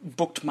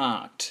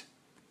bookmarked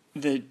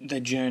the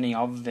journey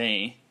of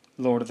the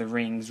Lord of the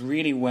Rings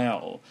really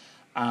well,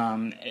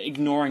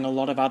 ignoring a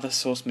lot of other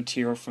source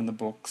material from the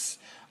books,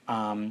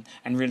 and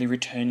really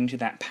returning to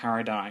that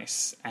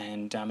paradise,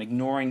 and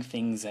ignoring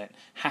things that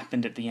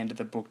happened at the end of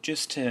the book,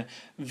 just to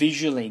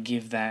visually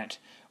give that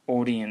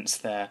audience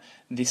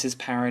this is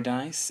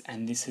paradise,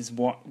 and this is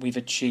what we've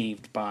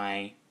achieved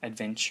by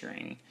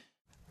adventuring.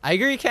 I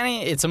agree,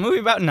 Kenny. It's a movie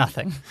about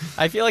nothing.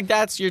 I feel like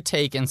that's your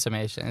take in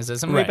summation. It's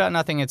a movie about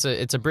nothing. It's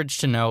a bridge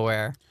to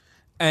nowhere.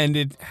 And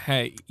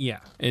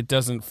it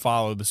doesn't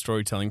follow the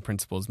storytelling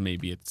principles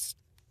maybe it's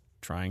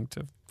trying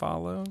to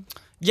follow.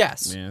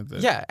 Yes.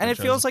 Yeah, and it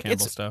feels like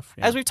Campbell it's, stuff,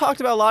 as we've talked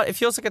about a lot, it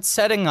feels like it's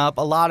setting up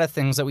a lot of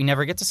things that we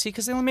never get to see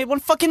because they only made one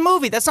fucking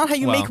movie. That's not how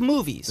you make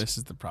movies. This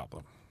is the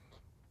problem.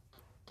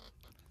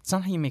 It's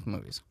not how you make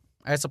movies.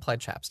 I just applied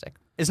chapstick.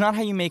 It's not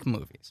how you make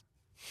movies.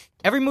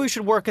 Every movie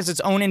should work as its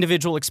own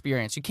individual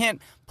experience. You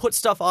can't put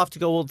stuff off to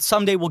go, well,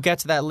 someday we'll get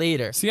to that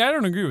later. See, I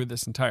don't agree with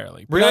this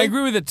entirely. But Really? I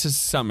agree with it to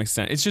some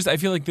extent. It's just I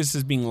feel like this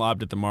is being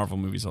lobbed at the Marvel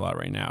movies a lot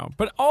right now.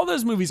 But all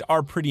those movies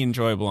are pretty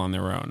enjoyable on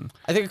their own.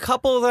 I think a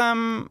couple of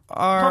them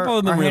are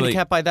really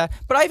handicapped by that.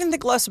 But I even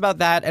think less about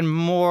that and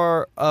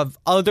more of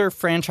other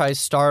franchise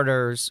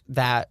starters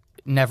that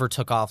never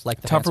took off,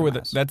 like the tougher Handsome with it.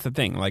 Mouse. That's the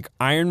thing. Like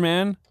Iron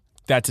Man,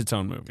 that's its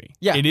own movie.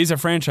 Yeah. It is a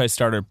franchise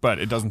starter, but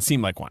it doesn't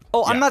seem like one.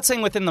 Oh, Yeah. I'm not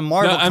saying within the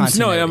Marvel I'm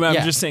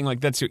continuity. just saying like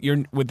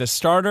you're with the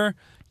starter.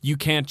 You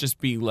can't just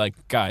be like,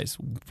 guys,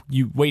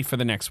 you wait for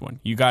the next one.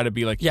 You got to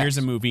be like, Yes. here's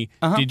a movie.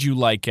 Did you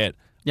like it?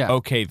 Yeah.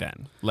 Okay,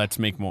 then let's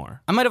make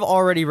more. I might have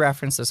already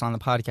referenced this on the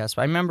podcast,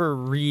 but I remember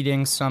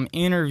reading some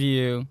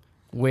interview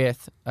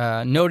with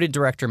noted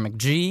director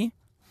McGee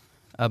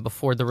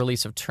before the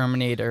release of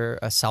Terminator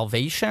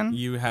Salvation.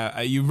 You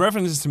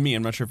referenced this to me.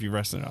 I'm not sure if you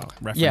referenced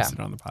it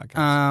on the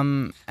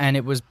podcast. And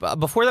it was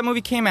before that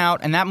movie came out,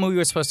 and that movie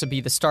was supposed to be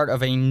the start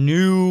of a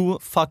new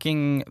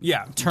fucking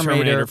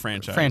Terminator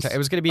franchise. It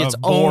was going to be its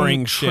boring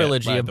own shit,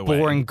 trilogy by of the way.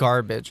 boring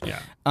garbage.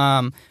 Yeah.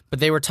 But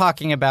they were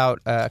talking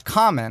about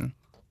Common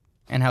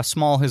and how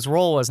small his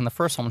role was in the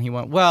first one. He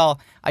went, well,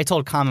 I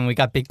told Common we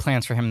got big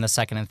plans for him in the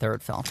second and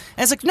third film.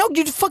 And it's like, no,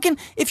 you fucking,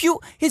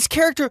 his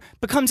character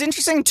becomes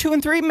interesting in 2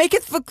 and 3, make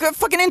it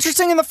fucking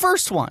interesting in the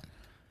first one.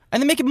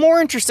 And then make it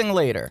more interesting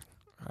later.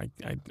 I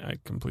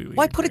completely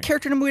Why agree. put a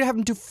character in a movie to have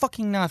him do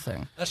fucking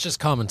nothing? That's just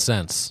common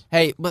sense.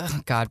 Hey,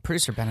 God,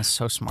 producer Ben is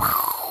so smart.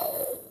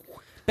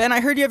 Ben,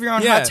 I heard you have your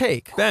own hot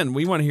take. Ben,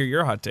 we want to hear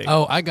your hot take.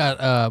 Oh, I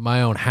got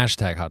my own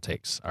hashtag hot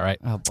takes. All right.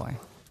 Oh, boy.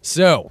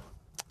 So,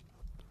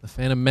 the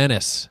Phantom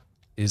Menace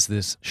is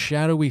this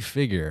shadowy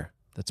figure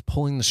that's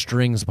pulling the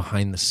strings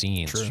behind the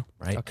scenes,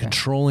 right? Okay.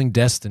 Controlling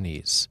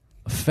destinies,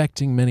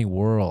 affecting many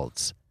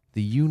worlds,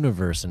 the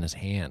universe in his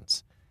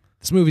hands.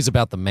 This movie's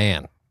about the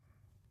man.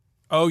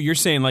 Oh, you're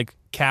saying like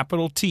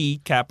capital T,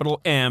 capital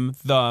M,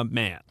 the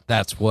man.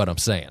 That's what I'm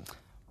saying.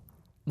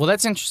 Well,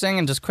 that's interesting.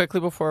 And just quickly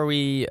before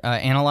we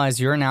analyze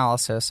your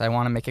analysis, I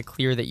want to make it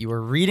clear that you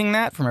were reading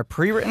that from a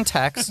pre-written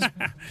text.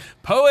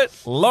 Poet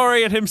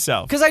laureate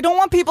himself. Because I don't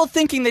want people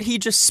thinking that he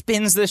just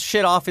spins this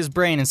shit off his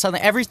brain and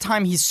suddenly every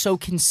time he's so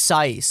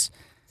concise.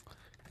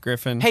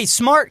 Griffin. Hey,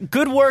 smart,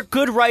 good work,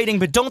 good writing,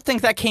 but don't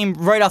think that came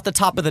right off the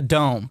top of the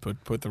dome.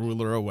 Put the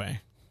ruler away.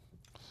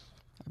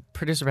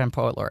 Producer Ben,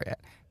 poet laureate.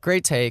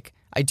 Great take.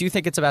 I do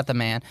think it's about the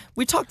man.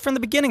 We talked from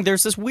the beginning.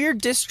 There's this weird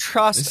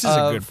distrust This is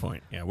of a good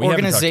point. Yeah, we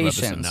haven't talked about this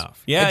organizations.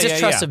 enough. Yeah, a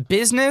distrust yeah. of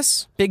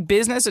business, big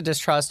business, a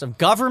distrust of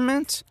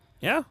government.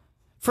 Yeah.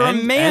 For a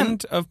man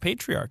and of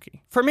patriarchy.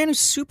 For a man who's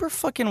super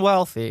fucking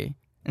wealthy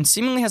and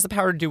seemingly has the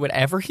power to do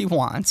whatever he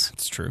wants,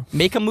 It's true.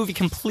 make a movie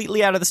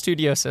completely out of the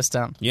studio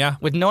system. Yeah.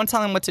 With no one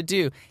telling him what to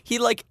do. He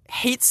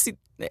hates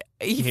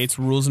He hates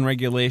rules and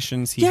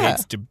regulations. He Yeah.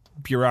 hates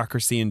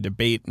bureaucracy and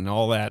debate and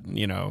all that,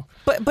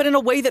 But in a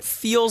way that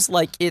feels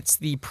like it's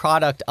the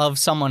product of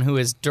someone who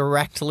is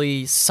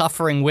directly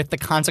suffering with the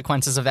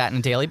consequences of that on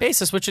a daily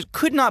basis, which it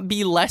could not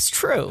be less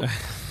true.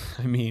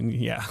 I mean,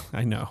 yeah,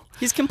 I know.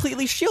 He's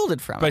completely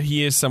shielded from But it.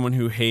 he is someone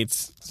who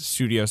hates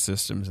studio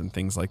systems and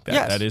things like that.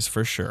 Yes. That is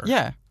for sure.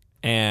 Yeah.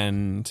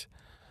 And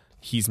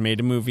he's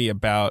made a movie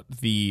about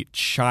the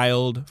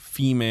child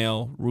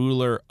female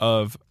ruler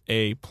of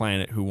a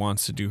planet who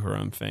wants to do her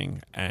own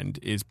thing and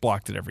is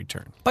blocked at every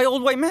turn By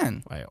old white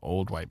men. by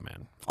old white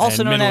men.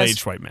 Also and known as-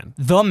 middle-aged white men.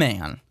 The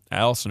man.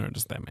 Also known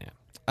as that man.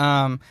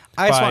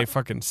 I just by want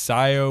fucking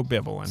Sio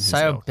Bibble and his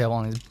Sio ilk. Bibble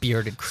and his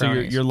bearded So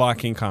cronies. you're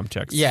locking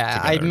Comtech. Yeah,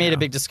 I together made now. a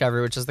big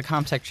discovery, which is the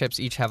Comtech chips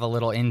each have a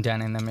little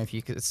indent in them. If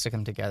you could stick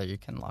them together, you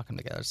can lock them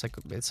together. It's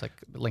like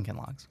Lincoln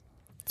Logs.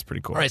 It's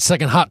pretty cool. All right,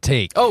 second hot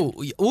take. Oh,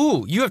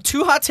 ooh, you have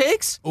 2 hot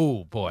takes?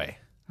 Oh, boy.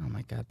 Oh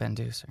my God, Ben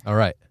Deucer. All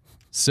right.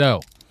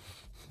 So,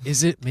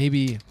 is it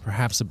maybe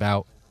perhaps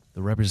about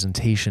the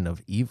representation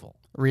of evil?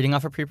 Reading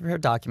off a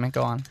pre-prepared document.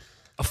 Go on.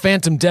 A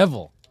phantom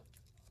devil,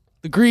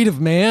 the greed of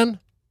man,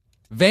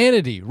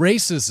 vanity,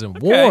 racism,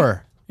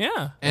 war,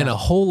 Yeah. and a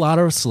whole lot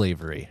of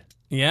slavery.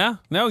 Yeah.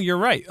 No, you're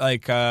right.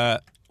 Like,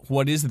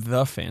 what is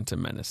the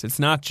Phantom Menace? It's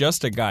not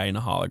just a guy in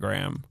a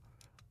hologram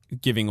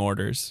giving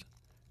orders.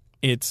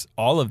 It's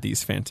all of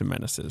these Phantom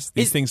Menaces.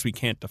 These things we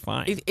can't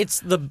define. It's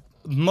the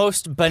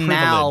most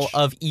banal Privilege.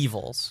 of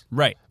evils.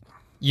 Right.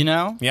 You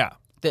know? Yeah.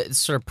 The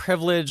sort of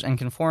privilege and An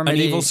conformity.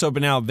 evil so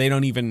banal, they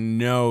don't even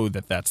know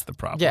that that's the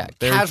problem. Yeah,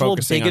 They're casual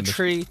focusing on the-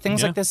 bigotry,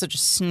 things like this that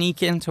just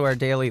sneak into our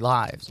daily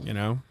lives. you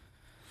know?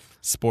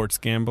 Sports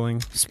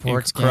gambling.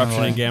 Sports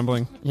corruption and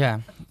gambling. gambling. Yeah,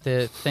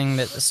 the thing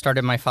that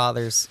started my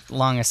father's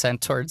long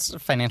ascent towards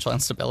financial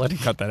instability.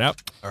 Cut that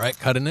out. All right,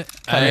 cutting it.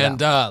 Cut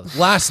it And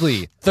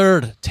lastly,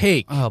 third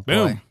take. Oh boy.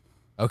 Boom.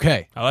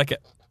 Okay, I like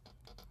it.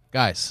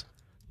 guys,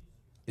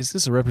 is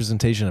this a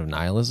representation of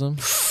nihilism?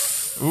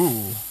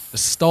 Ooh. The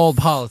stalled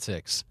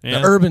politics, Yeah.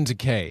 the urban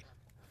decay,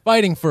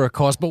 fighting for a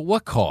cause, but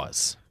what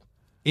cause?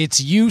 It's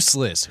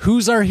useless.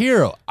 Who's our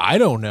hero? I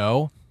don't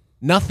know.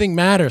 Nothing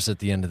matters at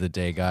the end of the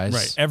day, guys.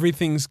 Right.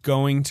 Everything's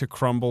going to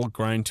crumble,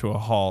 grind to a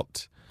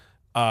halt.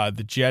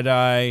 The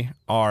Jedi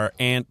are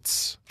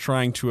ants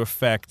trying to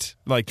affect,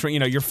 like,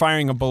 you're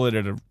firing a bullet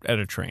at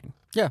a train.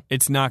 Yeah.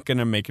 It's not going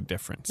to make a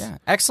difference. Yeah,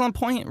 excellent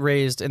point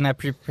raised in that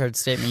pre-prepared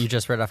statement you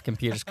just read off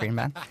computer screen,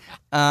 Ben.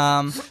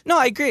 No,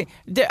 I agree.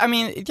 The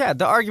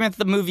argument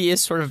that the movie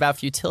is sort of about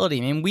futility.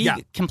 I mean, we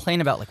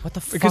complain about, like, what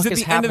the fuck Because at is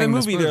the end of the happening in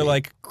this movie, they're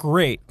like,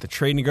 great, the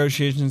trade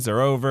negotiations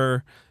are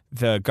over.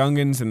 The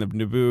Gungans and the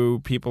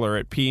Naboo people are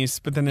at peace.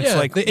 But then it's Yeah,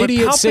 like, the but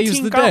idiot Palpatine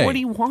saves the got day. what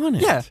he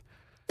wanted. yeah,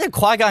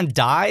 Qui-Gon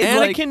died.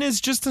 Anakin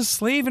is just a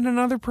slave in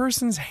another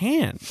person's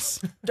hands.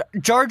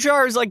 Like, Jar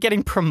Jar is, like,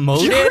 getting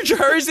promoted Jar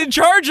Jar is in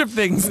charge of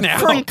things now.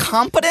 for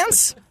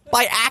incompetence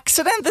by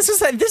accident. This is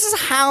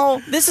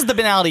the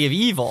banality of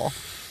evil.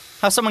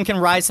 How someone can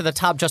rise to the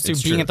top just through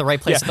being true. at the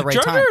right place at the right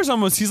Jar time. Jar is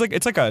almost,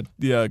 it's like a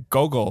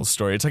Gogol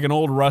story. It's like an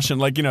old Russian,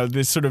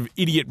 this sort of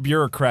idiot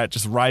bureaucrat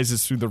just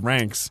rises through the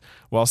ranks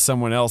while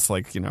someone else,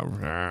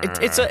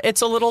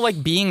 It's a little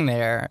like being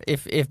there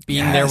if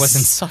being there was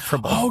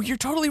insufferable. Oh, you're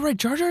totally right.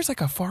 Jar Jar is like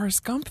a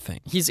Forrest Gump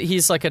thing.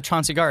 He's like a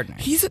Chauncey Gardner.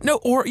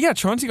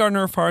 Chauncey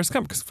Gardner or Forrest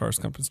Gump, because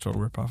Forrest Gump is a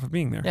total ripoff of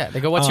being there. Yeah,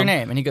 they go, what's your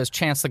name? And he goes,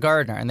 Chance the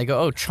Gardener. And they go,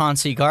 oh,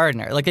 Chauncey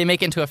Gardner. Like, they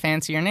make it into a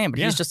fancier name, but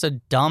he's just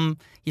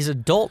he's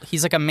adult.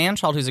 He's like a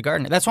man-child who's a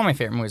gardener. That's one of my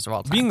favorite movies of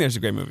all time. Being There's a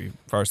great movie.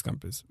 Forrest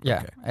Gump is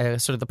Yeah, okay.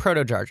 sort of the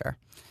proto-Jar Jar.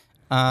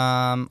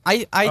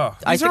 These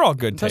These are all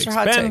good Those takes. are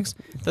hot Ben. takes.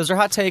 Those are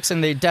hot takes,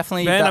 and they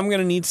definitely... Ben, I'm going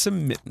to need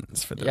some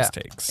mittens for those yeah,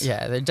 takes.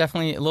 Yeah, they're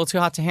definitely a little too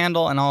hot to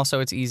handle, and also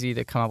it's easy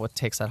to come up with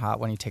takes that hot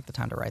when you take the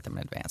time to write them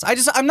in advance.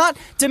 I'm not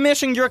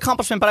diminishing your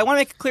accomplishment, but I want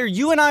to make it clear,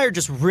 you and I are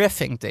just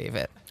riffing,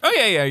 David. Oh,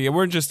 yeah.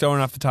 We're just going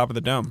off the top of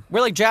the dome.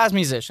 We're like jazz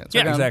musicians.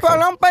 Yeah, We're going,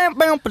 exactly. bam,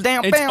 bam,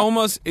 bam, It's bam.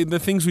 almost, the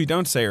things we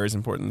don't say are as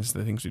important as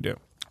the things we do.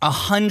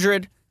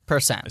 100%.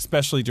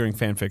 Especially during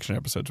fan fiction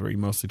episodes where you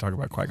mostly talk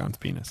about Qui-Gon's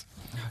penis.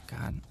 Oh,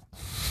 God.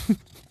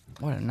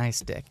 What a nice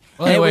dick.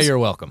 Well, And it anyway, was you're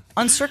welcome.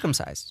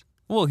 uncircumcised.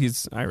 Well,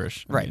 he's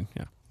Irish. I Right. mean,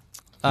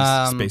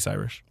 yeah. He's space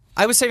Irish.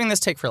 I was saving this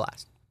take for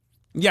last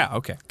Yeah,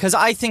 okay. because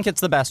I think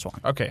it's the best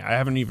one. Okay, I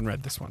haven't even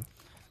read this one.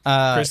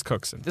 Chris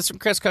Cookson. This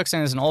Chris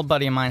Cookson is an old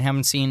buddy of mine.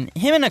 Haven't seen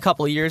him in a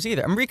couple of years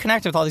either. I'm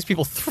reconnected with all these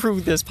people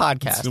through this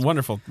podcast. It's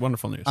wonderful,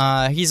 wonderful news.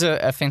 He's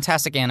a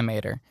fantastic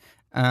animator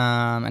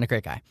and a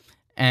great guy.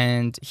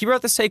 And he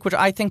wrote this take, which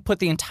I think put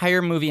the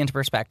entire movie into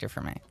perspective for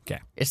me.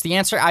 Okay. It's the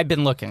answer I've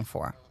been looking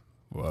for.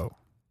 Whoa.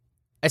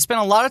 I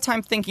spent a lot of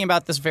time thinking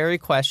about this very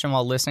question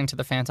while listening to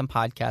the Phantom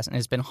podcast, and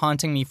it's been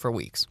haunting me for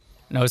weeks.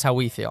 Knows how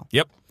we feel.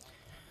 Yep.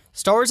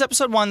 Star Wars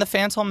Episode 1, The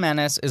Phantom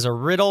Menace, is a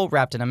riddle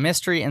wrapped in a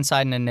mystery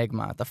inside an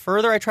enigma. The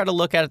further I try to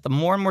look at it, the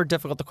more and more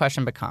difficult the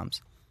question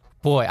becomes.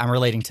 Boy, I'm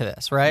relating to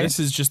this, right? This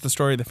is just the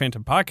story of the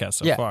Phantom podcast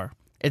so far.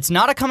 It's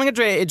not a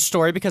coming-of-age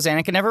story because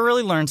Anakin never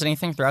really learns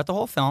anything throughout the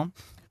whole film.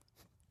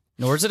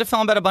 Nor is it a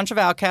film about a bunch of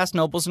outcasts,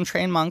 nobles, and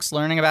trained monks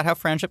learning about how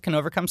friendship can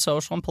overcome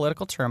social and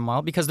political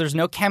turmoil because there's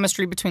no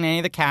chemistry between any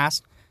of the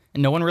cast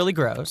and no one really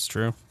grows. It's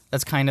true.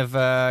 That's kind of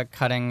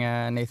cutting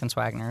Nathan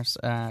Swagner's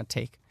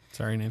take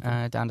Sorry,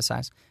 Nathan. down to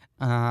size.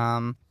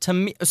 To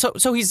me,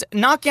 so he's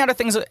knocking out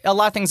a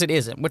lot of things it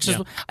isn't, which is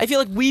I feel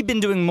like we've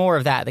been doing more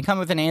of that. They come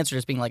with an answer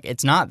just being like,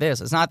 it's not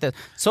this, it's not this.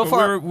 So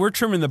far, We're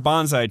trimming the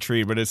bonsai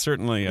tree, but it's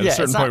certainly at a Yeah,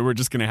 certain it's point not- we're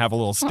just going to have a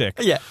little stick.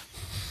 yeah.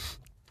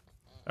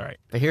 All right.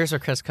 But here's where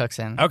Chris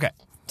Cookson Okay.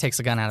 takes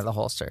the gun out of the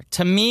holster.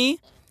 To me,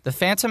 The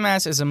Phantom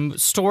Menace is a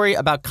story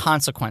about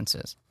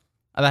consequences,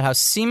 about how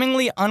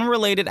seemingly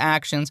unrelated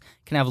actions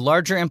can have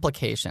larger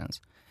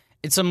implications.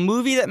 It's a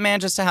movie that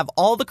manages to have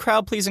all the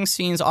crowd-pleasing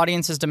scenes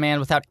audiences demand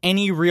without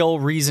any real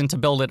reason to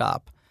build it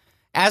up.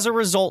 As a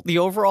result, the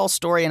overall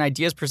story and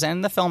ideas presented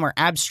in the film are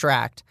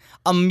abstract,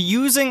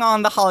 amusing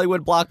on the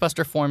Hollywood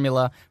blockbuster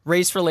formula,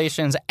 race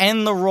relations,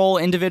 and the role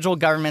individual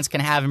governments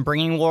can have in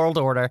bringing world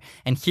order.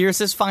 And here's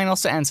his final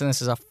sentence, and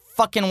this is a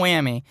fucking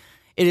whammy.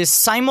 It is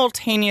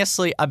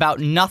simultaneously about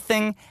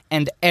nothing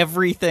and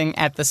everything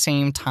at the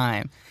same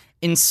time.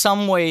 In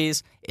some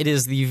ways, it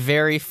is the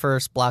very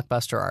first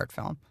blockbuster art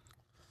film.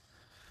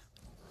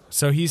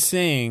 So he's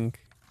saying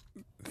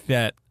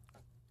that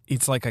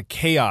it's like a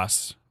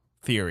chaos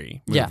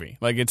theory movie. Yeah.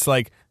 Like it's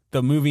like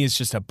the movie is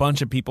just a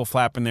bunch of people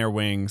flapping their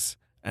wings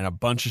and a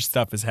bunch of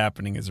stuff is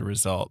happening as a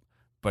result.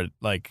 But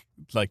like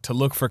to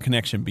look for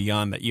connection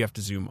beyond that, you have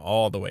to zoom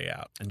all the way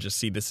out and just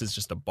see this is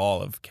just a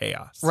ball of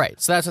chaos. Right.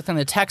 So that's within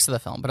the text of the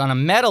film. But on a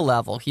meta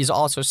level, he's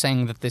also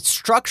saying that the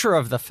structure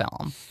of the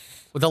film,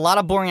 with a lot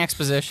of boring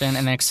exposition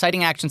and then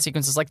exciting action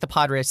sequences like the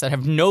pod race that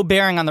have no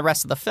bearing on the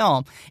rest of the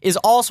film, is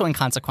also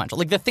inconsequential.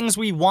 Like the things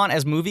we want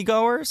as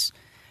moviegoers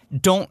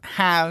don't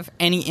have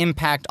any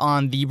impact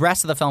on the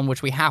rest of the film,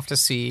 which we have to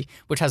see,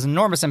 which has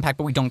enormous impact,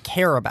 but we don't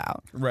care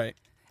about. Right.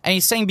 And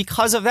he's saying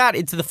because of that,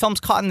 the film's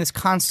caught in this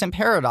constant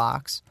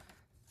paradox.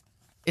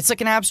 It's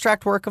like an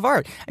abstract work of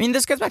art. I mean,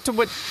 this goes back to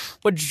what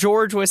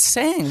George was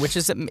saying, which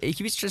is that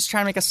he was just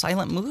trying to make a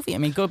silent movie. I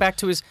mean, go back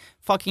to his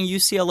fucking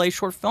UCLA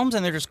short films,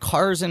 and they're just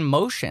cars in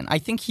motion. I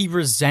think he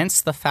resents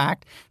the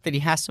fact that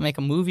he has to make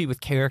a movie with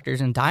characters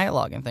and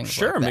dialogue and things like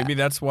that. Sure, maybe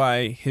that's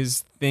why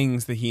his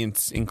things that he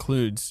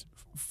includes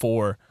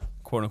for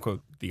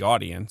quote-unquote the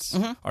audience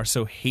are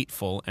so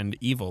hateful and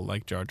evil,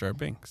 like Jar Jar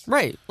Binks.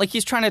 Right. Like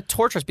he's trying to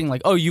torture us, being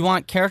like, oh, you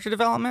want character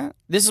development?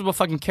 This is what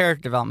fucking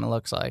character development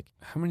looks like.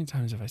 How many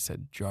times have I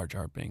said Jar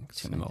Jar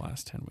Binks in the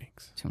last 10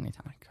 weeks? Too many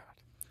times. My God.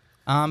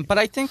 But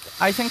I think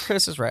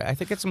Chris is right. I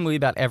think it's a movie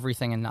about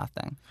everything and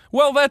nothing.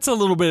 Well, that's a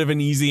little bit of an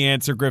easy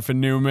answer, Griffin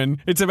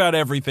Newman. It's about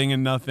everything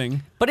and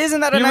nothing. But isn't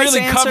that a You're nice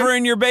really answer?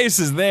 covering your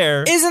bases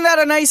there. Isn't that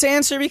a nice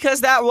answer?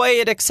 Because that way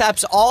it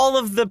accepts all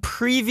of the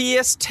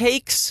previous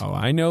takes Oh,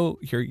 I know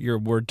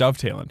we're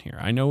dovetailing here.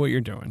 I know what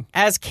you're doing.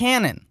 as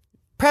canon.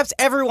 Perhaps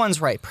everyone's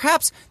right.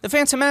 Perhaps The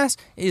Phantom Menace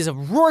is a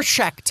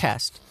Rorschach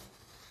test.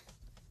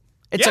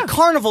 It's Yeah. a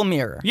carnival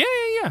mirror.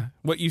 Yeah.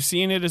 What you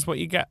see in it is what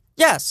you get.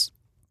 Yes.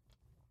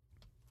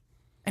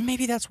 And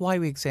maybe that's why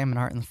we examine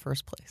art in the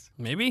first place,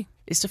 Maybe.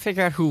 is to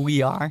figure out who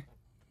we are.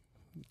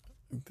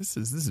 This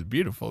is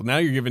beautiful. Now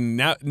you're giving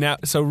now.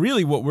 So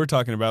really, what we're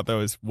talking about though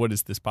is what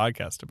is this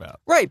podcast about?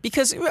 Right,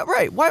 because,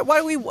 right, why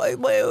do we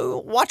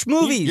watch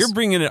movies? You're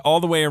bringing it all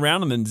the way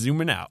around and then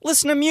zooming out.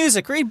 Listen to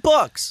music, read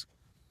books,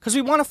 because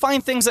we want to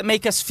find things that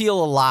make us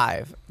feel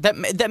alive,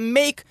 that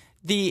make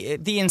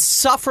the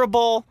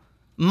insufferable,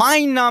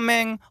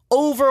 mind-numbing,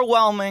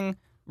 overwhelming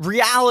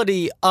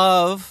reality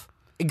of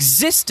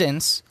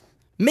existence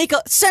make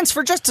sense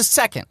for just a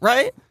second,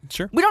 right?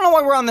 Sure. We don't know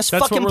why we're on this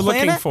That's fucking what we're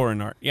planet. looking for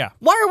in art. Yeah.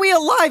 Why are we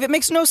alive? It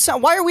makes no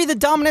sense. Why are we the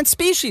dominant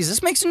species?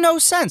 This makes no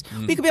sense.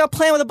 We could be on a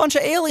planet with a bunch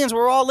of aliens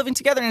where we're all living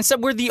together, and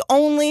instead we're the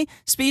only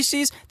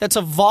species that's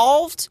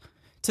evolved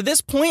to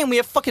this point, and we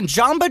have fucking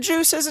Jamba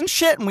Juices and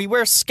shit, and we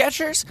wear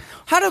Skechers.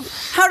 How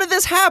did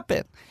this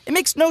happen? It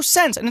makes no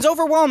sense, and it's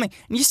overwhelming.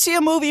 And you see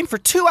a movie, and for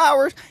 2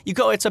 hours, you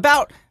go, it's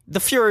about the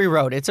Fury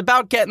Road. It's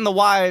about getting the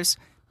wives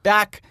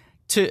back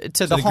to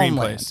the green homeland,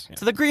 place. Yeah.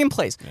 to the green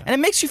place. And it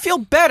makes you feel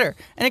better.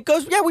 And it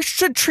goes, yeah, we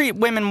should treat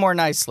women more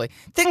nicely.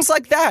 Things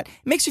like that.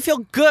 It makes you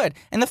feel good.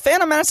 And the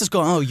Phantom Menace is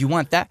going, oh, you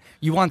want that?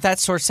 You want that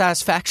sort of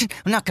satisfaction?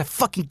 I'm not going to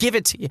fucking give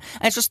it to you.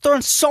 And it's just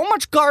throwing so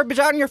much garbage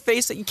out in your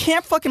face that you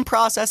can't fucking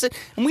process it.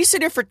 And we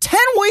sit here for 10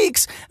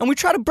 weeks and we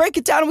try to break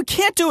it down and we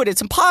can't do it.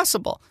 It's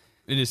impossible.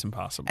 It is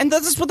impossible. And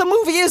that's what the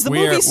movie is.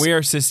 we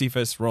are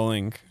Sisyphus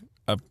rolling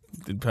up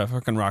the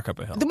fucking rock up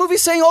a hill. The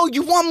movie's saying, oh,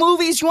 you want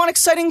movies, you want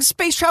exciting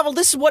space travel,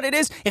 this is what it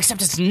is,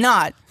 except it's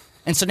not.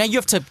 And so now you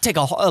have to take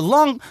a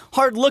long,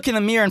 hard look in the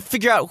mirror and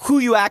figure out who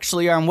you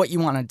actually are and what you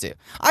want to do.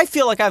 I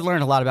feel like I've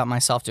learned a lot about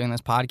myself doing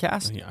this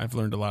podcast. Yeah, I've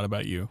learned a lot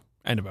about you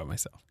and about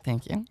myself.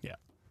 Thank you. Yeah.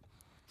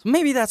 So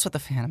maybe that's what the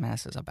Phantom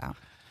Menace is about.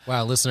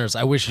 Wow, listeners,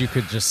 I wish you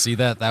could just see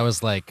that. That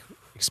was like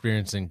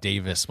experiencing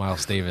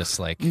Miles Davis,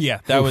 like Yeah,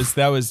 that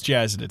was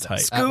jazz at its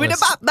height. That was-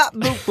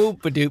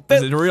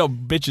 There's a real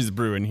bitches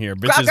brew in here.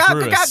 Bitches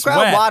brew a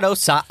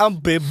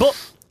sweat.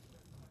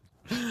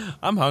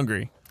 I'm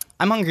hungry.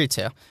 I'm hungry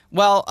too.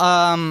 Well,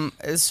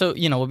 so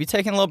we'll be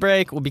taking a little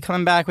break. We'll be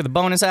coming back with a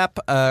bonus app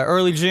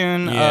early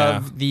June Yeah.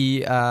 of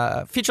the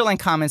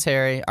feature-length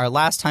commentary. Our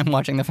last time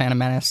watching The Phantom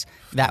Menace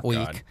that week.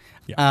 God.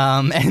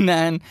 Yeah. And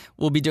then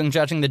we'll be doing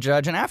Judging the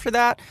Judge. And after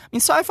that, I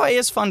mean, sci-fi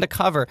is fun to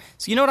cover.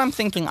 So you know what I'm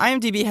thinking?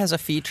 IMDb has a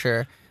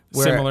feature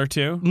where Similar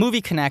to?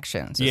 movie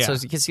connections. Yeah. So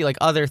you can see like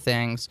other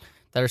things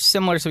that are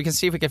similar. So we can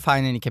see if we can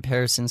find any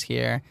comparisons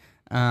here.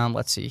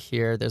 Let's see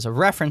here. There's a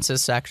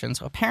references section.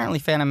 So apparently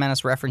Phantom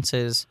Menace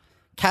references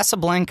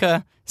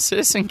Casablanca,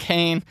 Citizen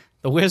Kane,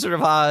 The Wizard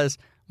of Oz,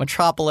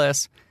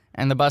 Metropolis,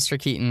 and the Buster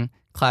Keaton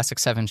classic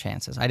Seven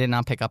Chances. I did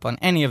not pick up on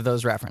any of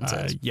those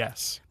references.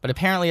 Yes. But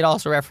apparently it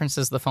also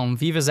references the film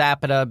Viva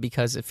Zapata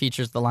because it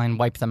features the line,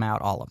 wipe them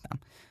out, all of them.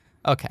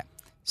 Okay.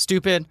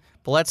 Stupid.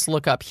 But let's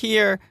look up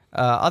here.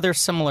 Other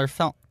similar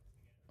film...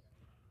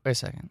 Wait a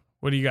second.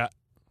 What do you got?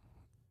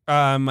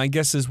 I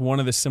guess is one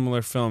of the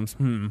similar films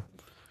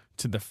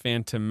to The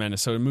Phantom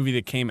Menace. So a movie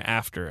that came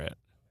after it.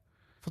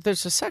 But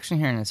there's a section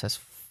here and it says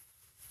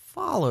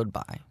followed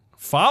by.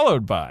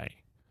 Followed by.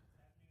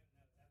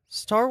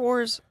 Star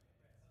Wars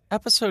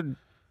Episode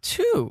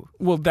 2.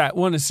 Well, that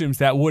one assumes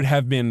that would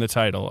have been the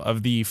title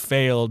of the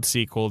failed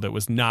sequel that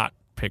was not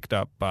picked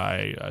up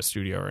by a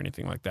studio or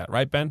anything like that.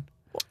 Right, Ben?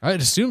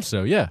 I'd assume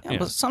so, yeah. Yeah,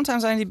 but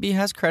sometimes IMDb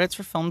has credits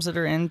for films that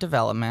are in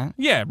development.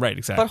 Yeah, right,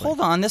 exactly. But hold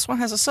on, this one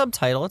has a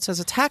subtitle. It says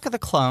Attack of the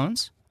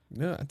Clones.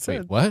 Yeah, it's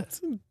Wait, what?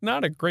 It's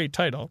not a great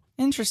title.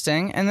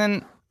 Interesting. And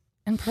then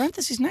in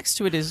parentheses next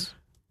to it is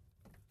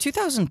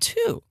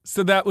 2002.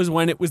 So that was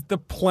when it was the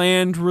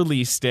planned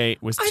release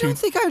date. Was I don't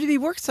think IMDb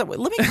works that way.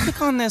 Let me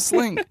click on this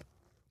link.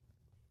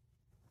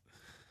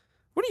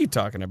 What are you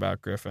talking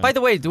about, Griffin? By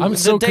the way, I'm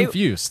so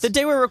confused. The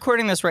day we're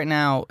recording this right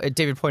now,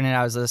 David pointed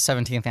out, is the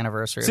 17th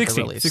anniversary of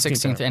the release.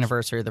 16th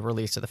anniversary of the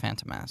release of The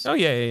Phantom Menace. Oh,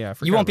 yeah.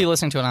 You won't be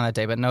listening to it on that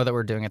day, but know that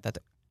we're doing it that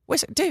day. Wait a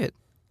second, David.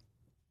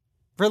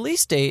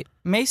 Release date,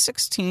 May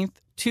 16th,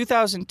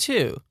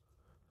 2002.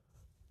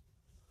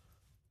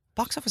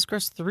 Box office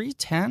gross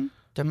 $310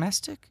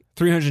 domestic?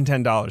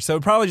 $310. So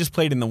it probably just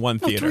played in the one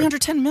No, theater.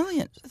 $310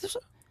 million.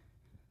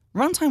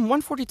 Runtime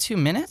 142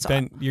 minutes.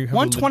 Ben, you have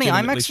 120 a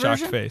IMAX shocked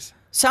version. face.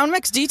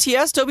 SoundMix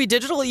DTS, Dolby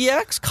Digital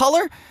EX,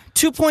 color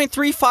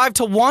 2.35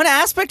 to 1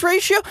 aspect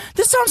ratio.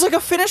 This sounds like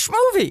a finished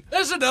movie.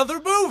 There's another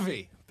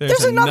movie.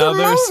 There's another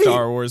movie.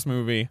 Star Wars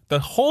movie. The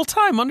whole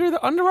time under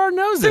our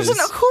noses. There's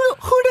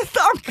who'd have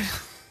thunk?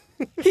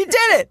 He did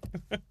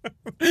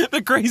it.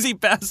 The crazy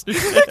bastard.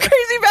 The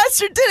crazy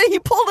bastard did it. He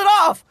pulled it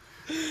off.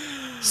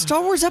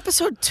 Star Wars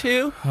Episode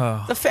 2,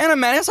 The Phantom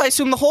Menace. I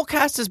assume the whole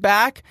cast is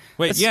back.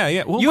 Wait,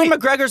 yeah. Well, Ewan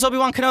McGregor's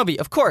Obi-Wan Kenobi,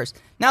 of course.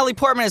 Natalie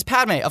Portman is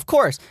Padme, of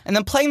course. And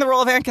then playing the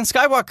role of Anakin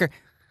Skywalker,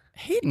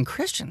 Hayden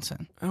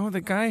Christensen. Oh, the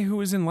guy who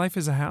was in Life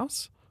is a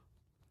House?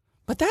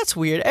 But that's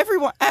weird.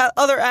 Everyone,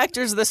 other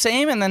actors are the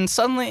same, and then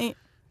suddenly...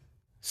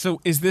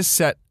 So is this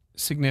set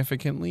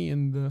significantly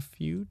in the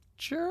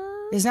future?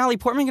 Is Natalie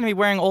Portman going to be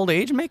wearing old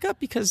age makeup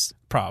because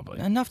Probably.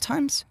 enough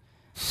times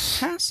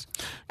passed?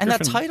 And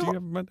Griffin, that title...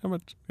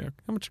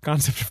 how much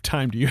concept of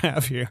time do you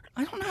have here?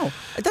 I don't know.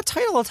 That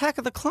title, Attack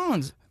of the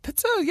Clones.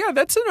 That's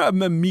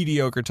a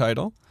mediocre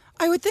title.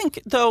 I would think,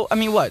 though, I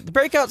mean, what? The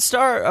breakout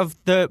star of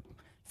the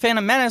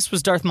Phantom Menace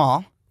was Darth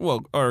Maul.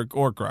 Well, or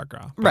Gra.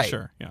 Right.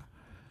 Sure, yeah.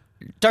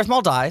 Darth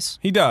Maul dies.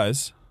 He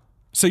does.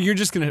 So you're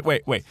just going to...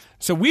 Wait.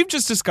 So we've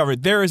just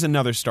discovered there is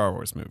another Star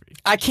Wars movie.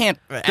 I can't...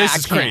 This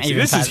is crazy.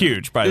 This is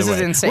huge, by the way. This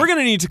is insane. We're going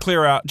to need to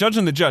clear out...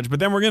 Judging the Judge, but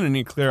then we're going to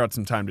need to clear out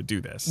some time to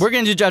do this. We're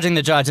going to do Judging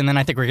the Judge, and then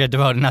I think we're going to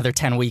devote another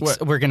 10 weeks.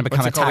 We're going to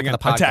become What's it called Attack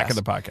of the again? Podcast. Attack of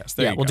the Podcast.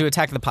 There you we'll go. do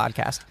Attack of the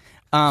Podcast.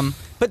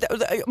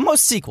 But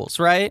most sequels,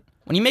 right?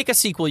 When you make a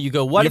sequel, you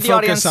go, what You did the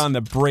audience... focus on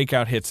the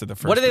breakout hits of the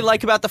first What do they movie.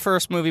 like about the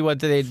first movie? What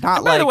do they not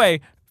And like? by the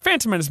way,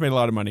 Phantom Menace made a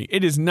lot of money.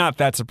 It is not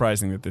that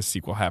surprising that this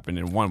sequel happened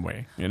in one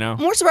way, you know?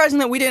 More surprising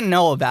that we didn't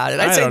know about it.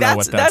 I'd I say don't know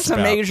what that's a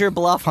about. major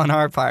bluff on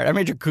our part. A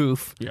major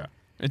goof. Yeah.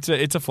 It's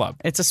a flub.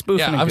 It's a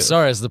spoof and a I'm goof.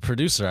 sorry, as the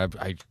producer,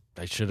 I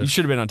should You have.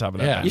 should have been on top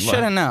of that. Yeah. Ben. You Look.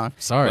 should have known.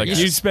 Sorry, Like,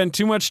 guys. you spend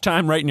too much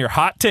time writing your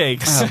hot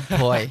takes. Oh,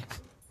 boy.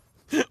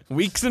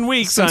 Weeks and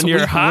weeks Since on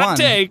your week hot one.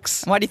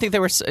 takes. Why do you think they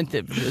were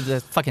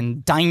the fucking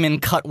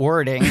diamond cut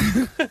wording?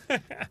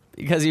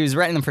 Because he was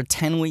writing them for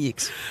 10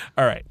 weeks.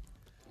 All right.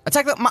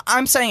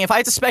 I'm saying if I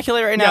had to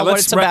speculate right now what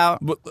it's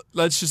about,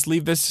 Let's just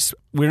leave this.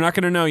 We're not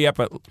going to know yet,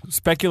 but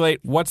speculate.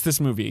 What's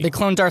this movie? they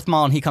clone Darth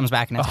Maul and he comes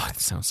back and Oh, attacks. that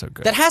sounds so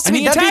good. That has to And be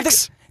he that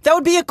attacks.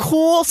 would be a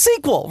cool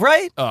sequel,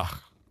 right? Ugh,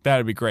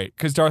 that'd be great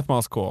because Darth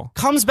Maul's cool.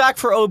 Comes back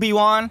for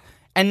Obi-Wan,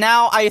 and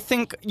now I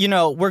think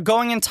we're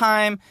going in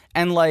time,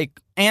 and like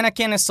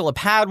Anakin is still a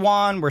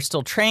Padawan. We're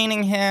still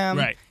training him.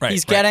 Right,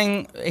 He's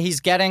right.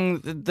 getting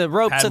the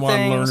ropes of Padawan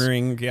things.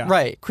 learning, yeah.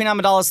 Right. Queen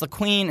Amidala's the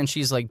queen, and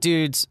she's like,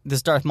 dudes,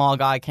 this Darth Maul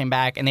guy came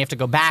back, and they have to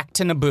go back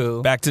to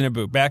Naboo. Back to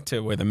Naboo. Back to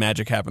where the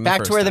magic happened. Back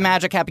the to first where the time.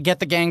 magic happened. Get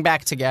the gang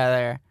back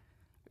together.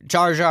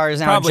 Jar Jar is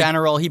now Probably- a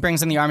general. He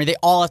brings in the army. They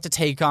all have to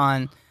take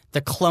on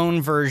the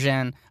clone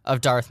version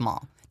of Darth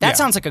Maul. That Yeah.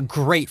 sounds like a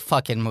great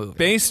fucking movie.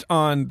 Based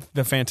on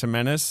the Phantom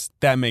Menace,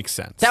 that makes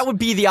sense. That would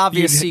be the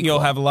obvious sequel. You'll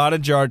have a lot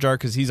of Jar Jar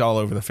because he's all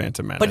over the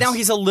Phantom Menace. But now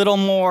he's a little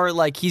more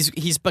like he's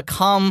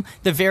become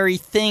the very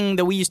thing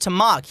that we used to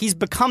mock. He's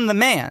become the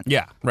man.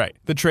 Yeah, right.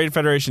 The Trade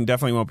Federation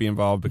definitely won't be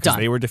involved because Done.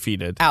 they were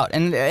defeated. Out.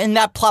 And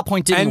that plot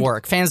point didn't And-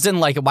 work. Fans didn't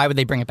like it. Why would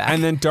they bring it back?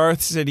 And then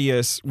Darth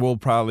Sidious will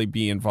probably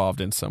be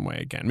involved in some way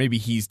again. Maybe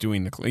he's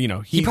doing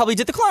the, he probably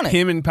did the cloning.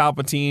 him and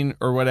Palpatine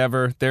or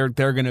whatever. They're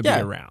going to be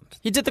around.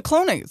 He did the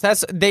cloning.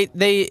 That's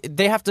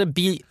they have to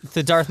beat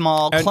the Darth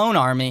Maul clone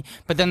army,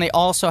 but then they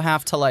also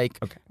have to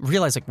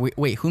realize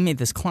wait, who made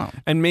this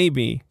clone? And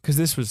maybe because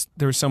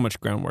there was so much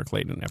groundwork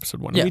laid in episode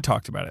 1. Yeah. And we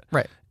talked about it.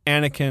 Right.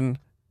 Anakin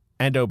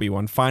and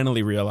Obi-Wan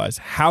finally realize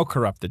how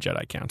corrupt the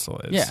Jedi Council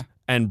is. Yeah.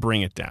 And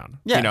bring it down.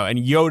 Yeah. You know, and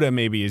Yoda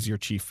maybe is your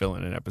chief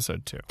villain in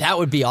episode 2. That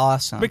would be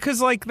awesome. Because,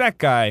 like, that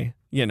guy,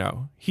 you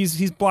know,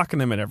 he's blocking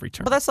them at every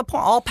turn. But that's the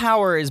point. All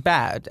power is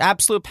bad.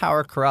 Absolute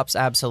power corrupts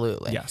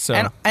absolutely. Yeah,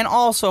 so- and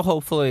also,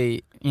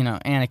 hopefully, you know,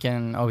 Anakin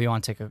and Obi-Wan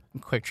take a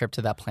quick trip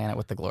to that planet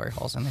with the glory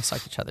holes and they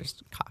suck each other's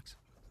cocks.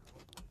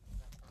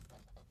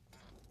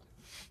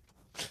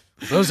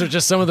 Those are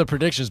just some of the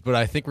predictions, but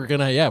I think we're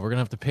gonna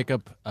have to pick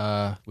up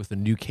with a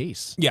new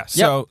case. Yeah,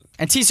 so... Yep.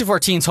 And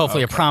TC-14's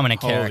hopefully a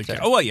prominent Holy character.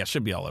 cow. Oh, well, yeah,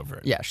 should be all over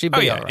it. Yeah, she'd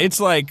be all right.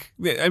 It's like,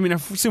 I mean, I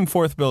assume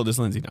 4th build is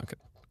Lindsay Duncan.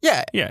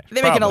 Yeah. Yeah, They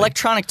make an probably.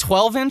 electronic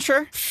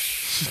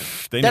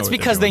 12-incher? They know That's what they're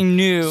because they doing.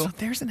 knew. So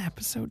there's an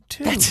episode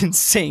 2. That's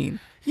insane.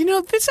 You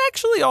know, this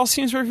actually all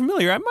seems very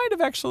familiar. I might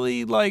have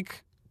actually,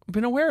 like,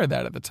 been aware of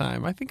that at the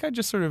time. I think I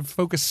just sort of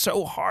focused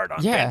so hard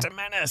on Phantom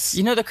Menace.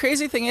 You know, the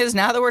crazy thing is,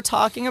 now that we're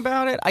talking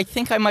about it, I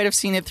think I might have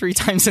seen it 3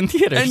 times in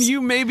theaters. And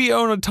you maybe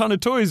own a ton of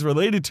toys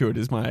related to it,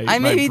 is my I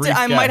my brief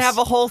might guess. have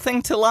a whole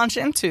thing to launch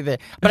into there.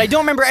 But I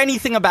don't remember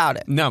anything about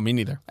it. No, me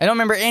neither. I don't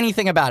remember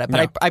anything about it, but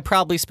No. I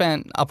probably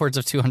spent upwards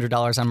of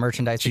 $200 on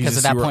merchandise because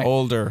Jesus, at that you were point,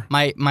 older.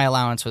 my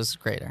allowance was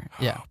greater.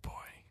 Yeah, Oh, boy.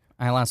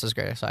 my allowance was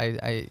greater. So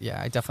I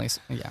definitely,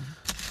 yeah.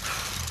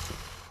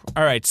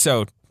 All right,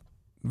 so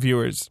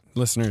viewers,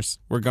 listeners,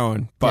 we're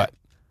going. But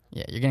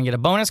Yeah, you're going to get a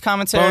bonus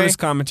commentary. Bonus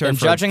commentary And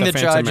for Judging the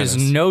Phantom Judge is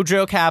Menace. no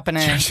joke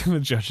happening. Judging the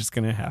Judge is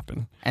going to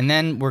happen. And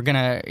then we're going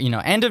to,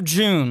 end of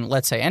June,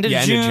 let's say. End of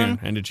June.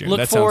 End of June. Look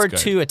That sounds forward good.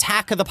 to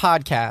Attack of the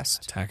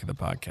Podcast. Attack of the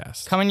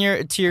Podcast. Coming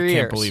to your ears.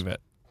 Can't believe it.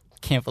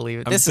 Can't believe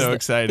it. I'm so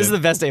excited. This is the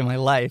best day of my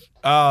life.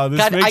 Oh, this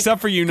God, makes up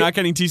for you not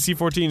getting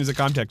TC-14 as a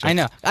contact check. I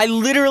know. I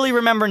literally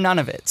remember none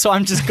of it. So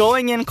I'm just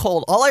going in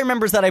cold. All I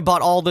remember is that I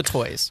bought all the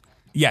toys.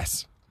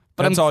 Yes.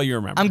 But That's all you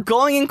remember. I'm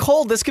going in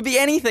cold. This could be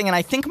anything, and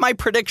I think my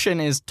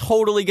prediction is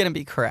totally going to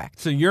be correct.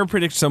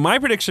 So my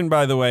prediction,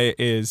 by the way,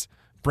 is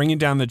bringing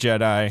down the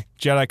Jedi.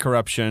 Jedi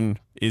corruption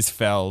is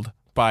felled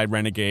by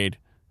Renegade,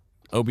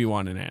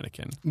 Obi-Wan, and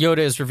Anakin. Yoda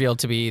is revealed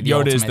to be the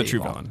Yoda is ultimate the true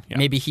evil. villain, yeah.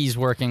 Maybe he's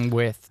working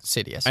with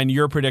Sidious. And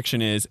your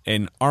prediction is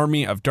an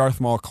army of Darth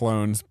Maul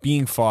clones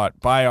being fought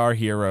by our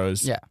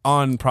heroes Yeah.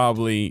 on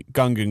probably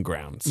Gungan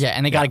grounds. yeah,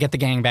 and they got to get the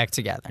gang back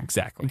together.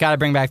 Exactly. We got to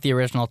bring back the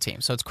original team.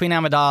 So it's Queen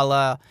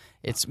Amidala.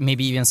 It's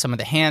maybe even some of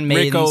the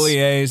handmaidens. Rick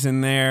Olier's in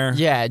there.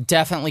 Yeah,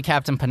 definitely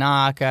Captain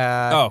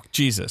Panaka. Oh,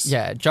 Jesus.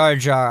 Yeah, Jar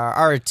Jar,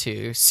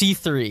 R2,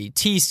 C3,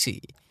 TC,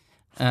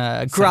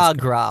 Gra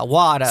Gra,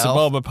 Watto.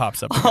 Sebulba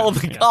pops up. all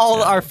again.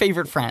 our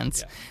favorite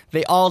friends.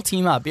 They all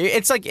team up.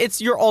 It's like it's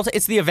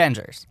the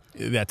Avengers.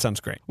 That sounds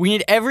great. We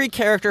need every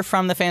character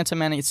from the Phantom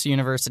Menace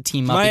universe to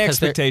team up. My because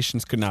they're-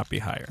 expectations could not be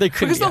higher. They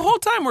couldn't because be the higher. whole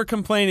time we're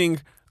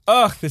complaining,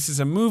 ugh, this is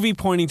a movie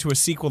pointing to a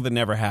sequel that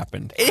never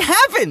happened. It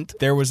happened.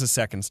 There was a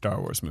second Star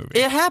Wars movie.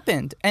 It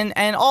happened.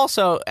 And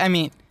also, I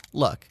mean,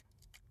 look,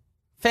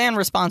 fan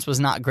response was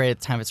not great at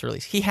the time of its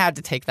release. He had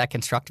to take that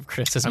constructive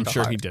criticism I'm to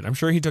sure heart. he did. I'm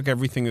sure he took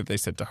everything that they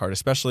said to heart,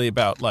 especially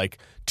about like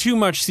too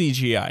much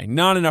CGI,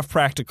 not enough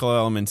practical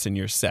elements in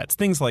your sets,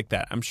 things like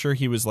that. I'm sure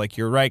he was like,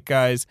 "You're right,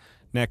 guys.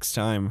 Next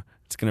time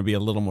it's going to be a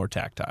little more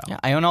tactile." Yeah,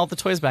 I own all the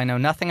toys, but I know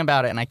nothing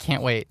about it, and I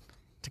can't wait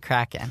to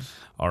crack in.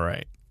 All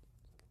right.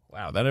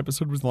 Wow, that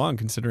episode was long,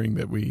 considering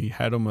that we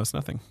had almost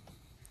nothing.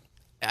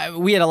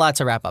 We had a lot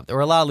to wrap up. There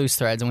were a lot of loose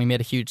threads, and we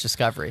made a huge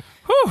discovery.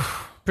 Whew.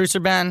 Producer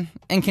Ben,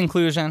 in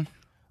conclusion,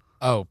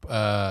 Oh,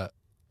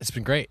 it's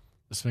been great.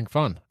 It's been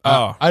fun.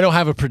 Oh. I don't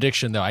have a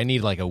prediction though. I need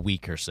like a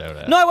week or so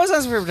to. no, I wasn't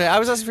asking for today. I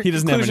was asking for He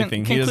doesn't have conclusion-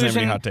 anything. He doesn't have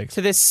any conclusion hot takes.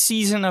 to this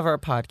season of our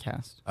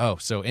podcast. Oh,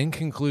 so in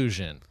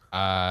conclusion,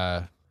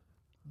 I'm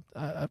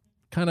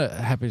kind of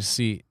happy to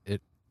see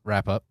it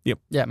wrap up. Yeah,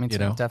 me too. You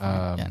know,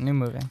 Definitely. Yeah, new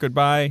movie.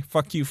 Goodbye.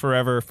 Fuck you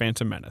forever,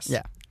 Phantom Menace.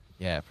 Yeah,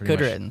 Yeah, pretty good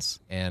much. riddance.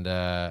 And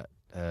I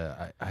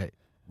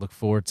look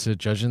forward to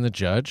Judging the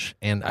Judge.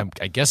 And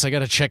I guess I got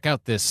to check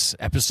out this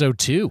episode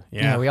 2.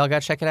 Yeah, we all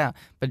got to check it out.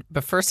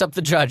 But first up,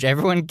 The Judge.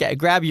 Everyone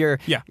grab your...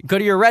 Yeah. Go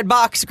to your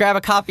Redbox, grab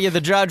a copy of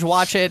The Judge,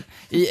 watch it.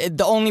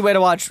 The only way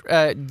to watch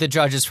The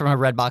Judge is from a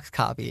Redbox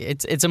copy.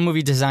 It's a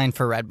movie designed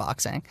for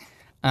Redboxing.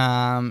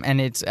 And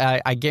it's,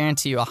 I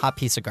guarantee you, a hot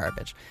piece of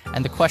garbage.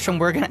 And the question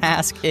we're going to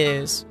ask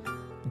is,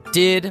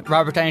 did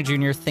Robert Downey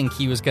Jr. think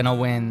he was going to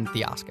win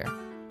the Oscar?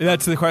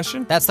 That's the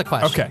question? That's the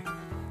question. Okay.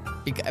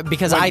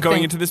 Because Like I going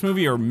think... into this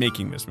movie or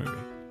making this movie?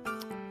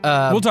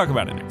 We'll talk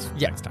about it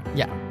next time.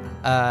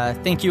 Yeah.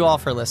 Thank you all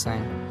for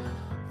listening.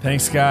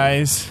 Thanks,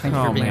 guys. Thank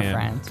you for being a man.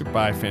 friend.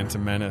 Goodbye,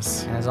 Phantom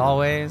Menace. And as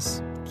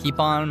always, keep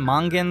on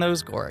monging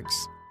those gorgs.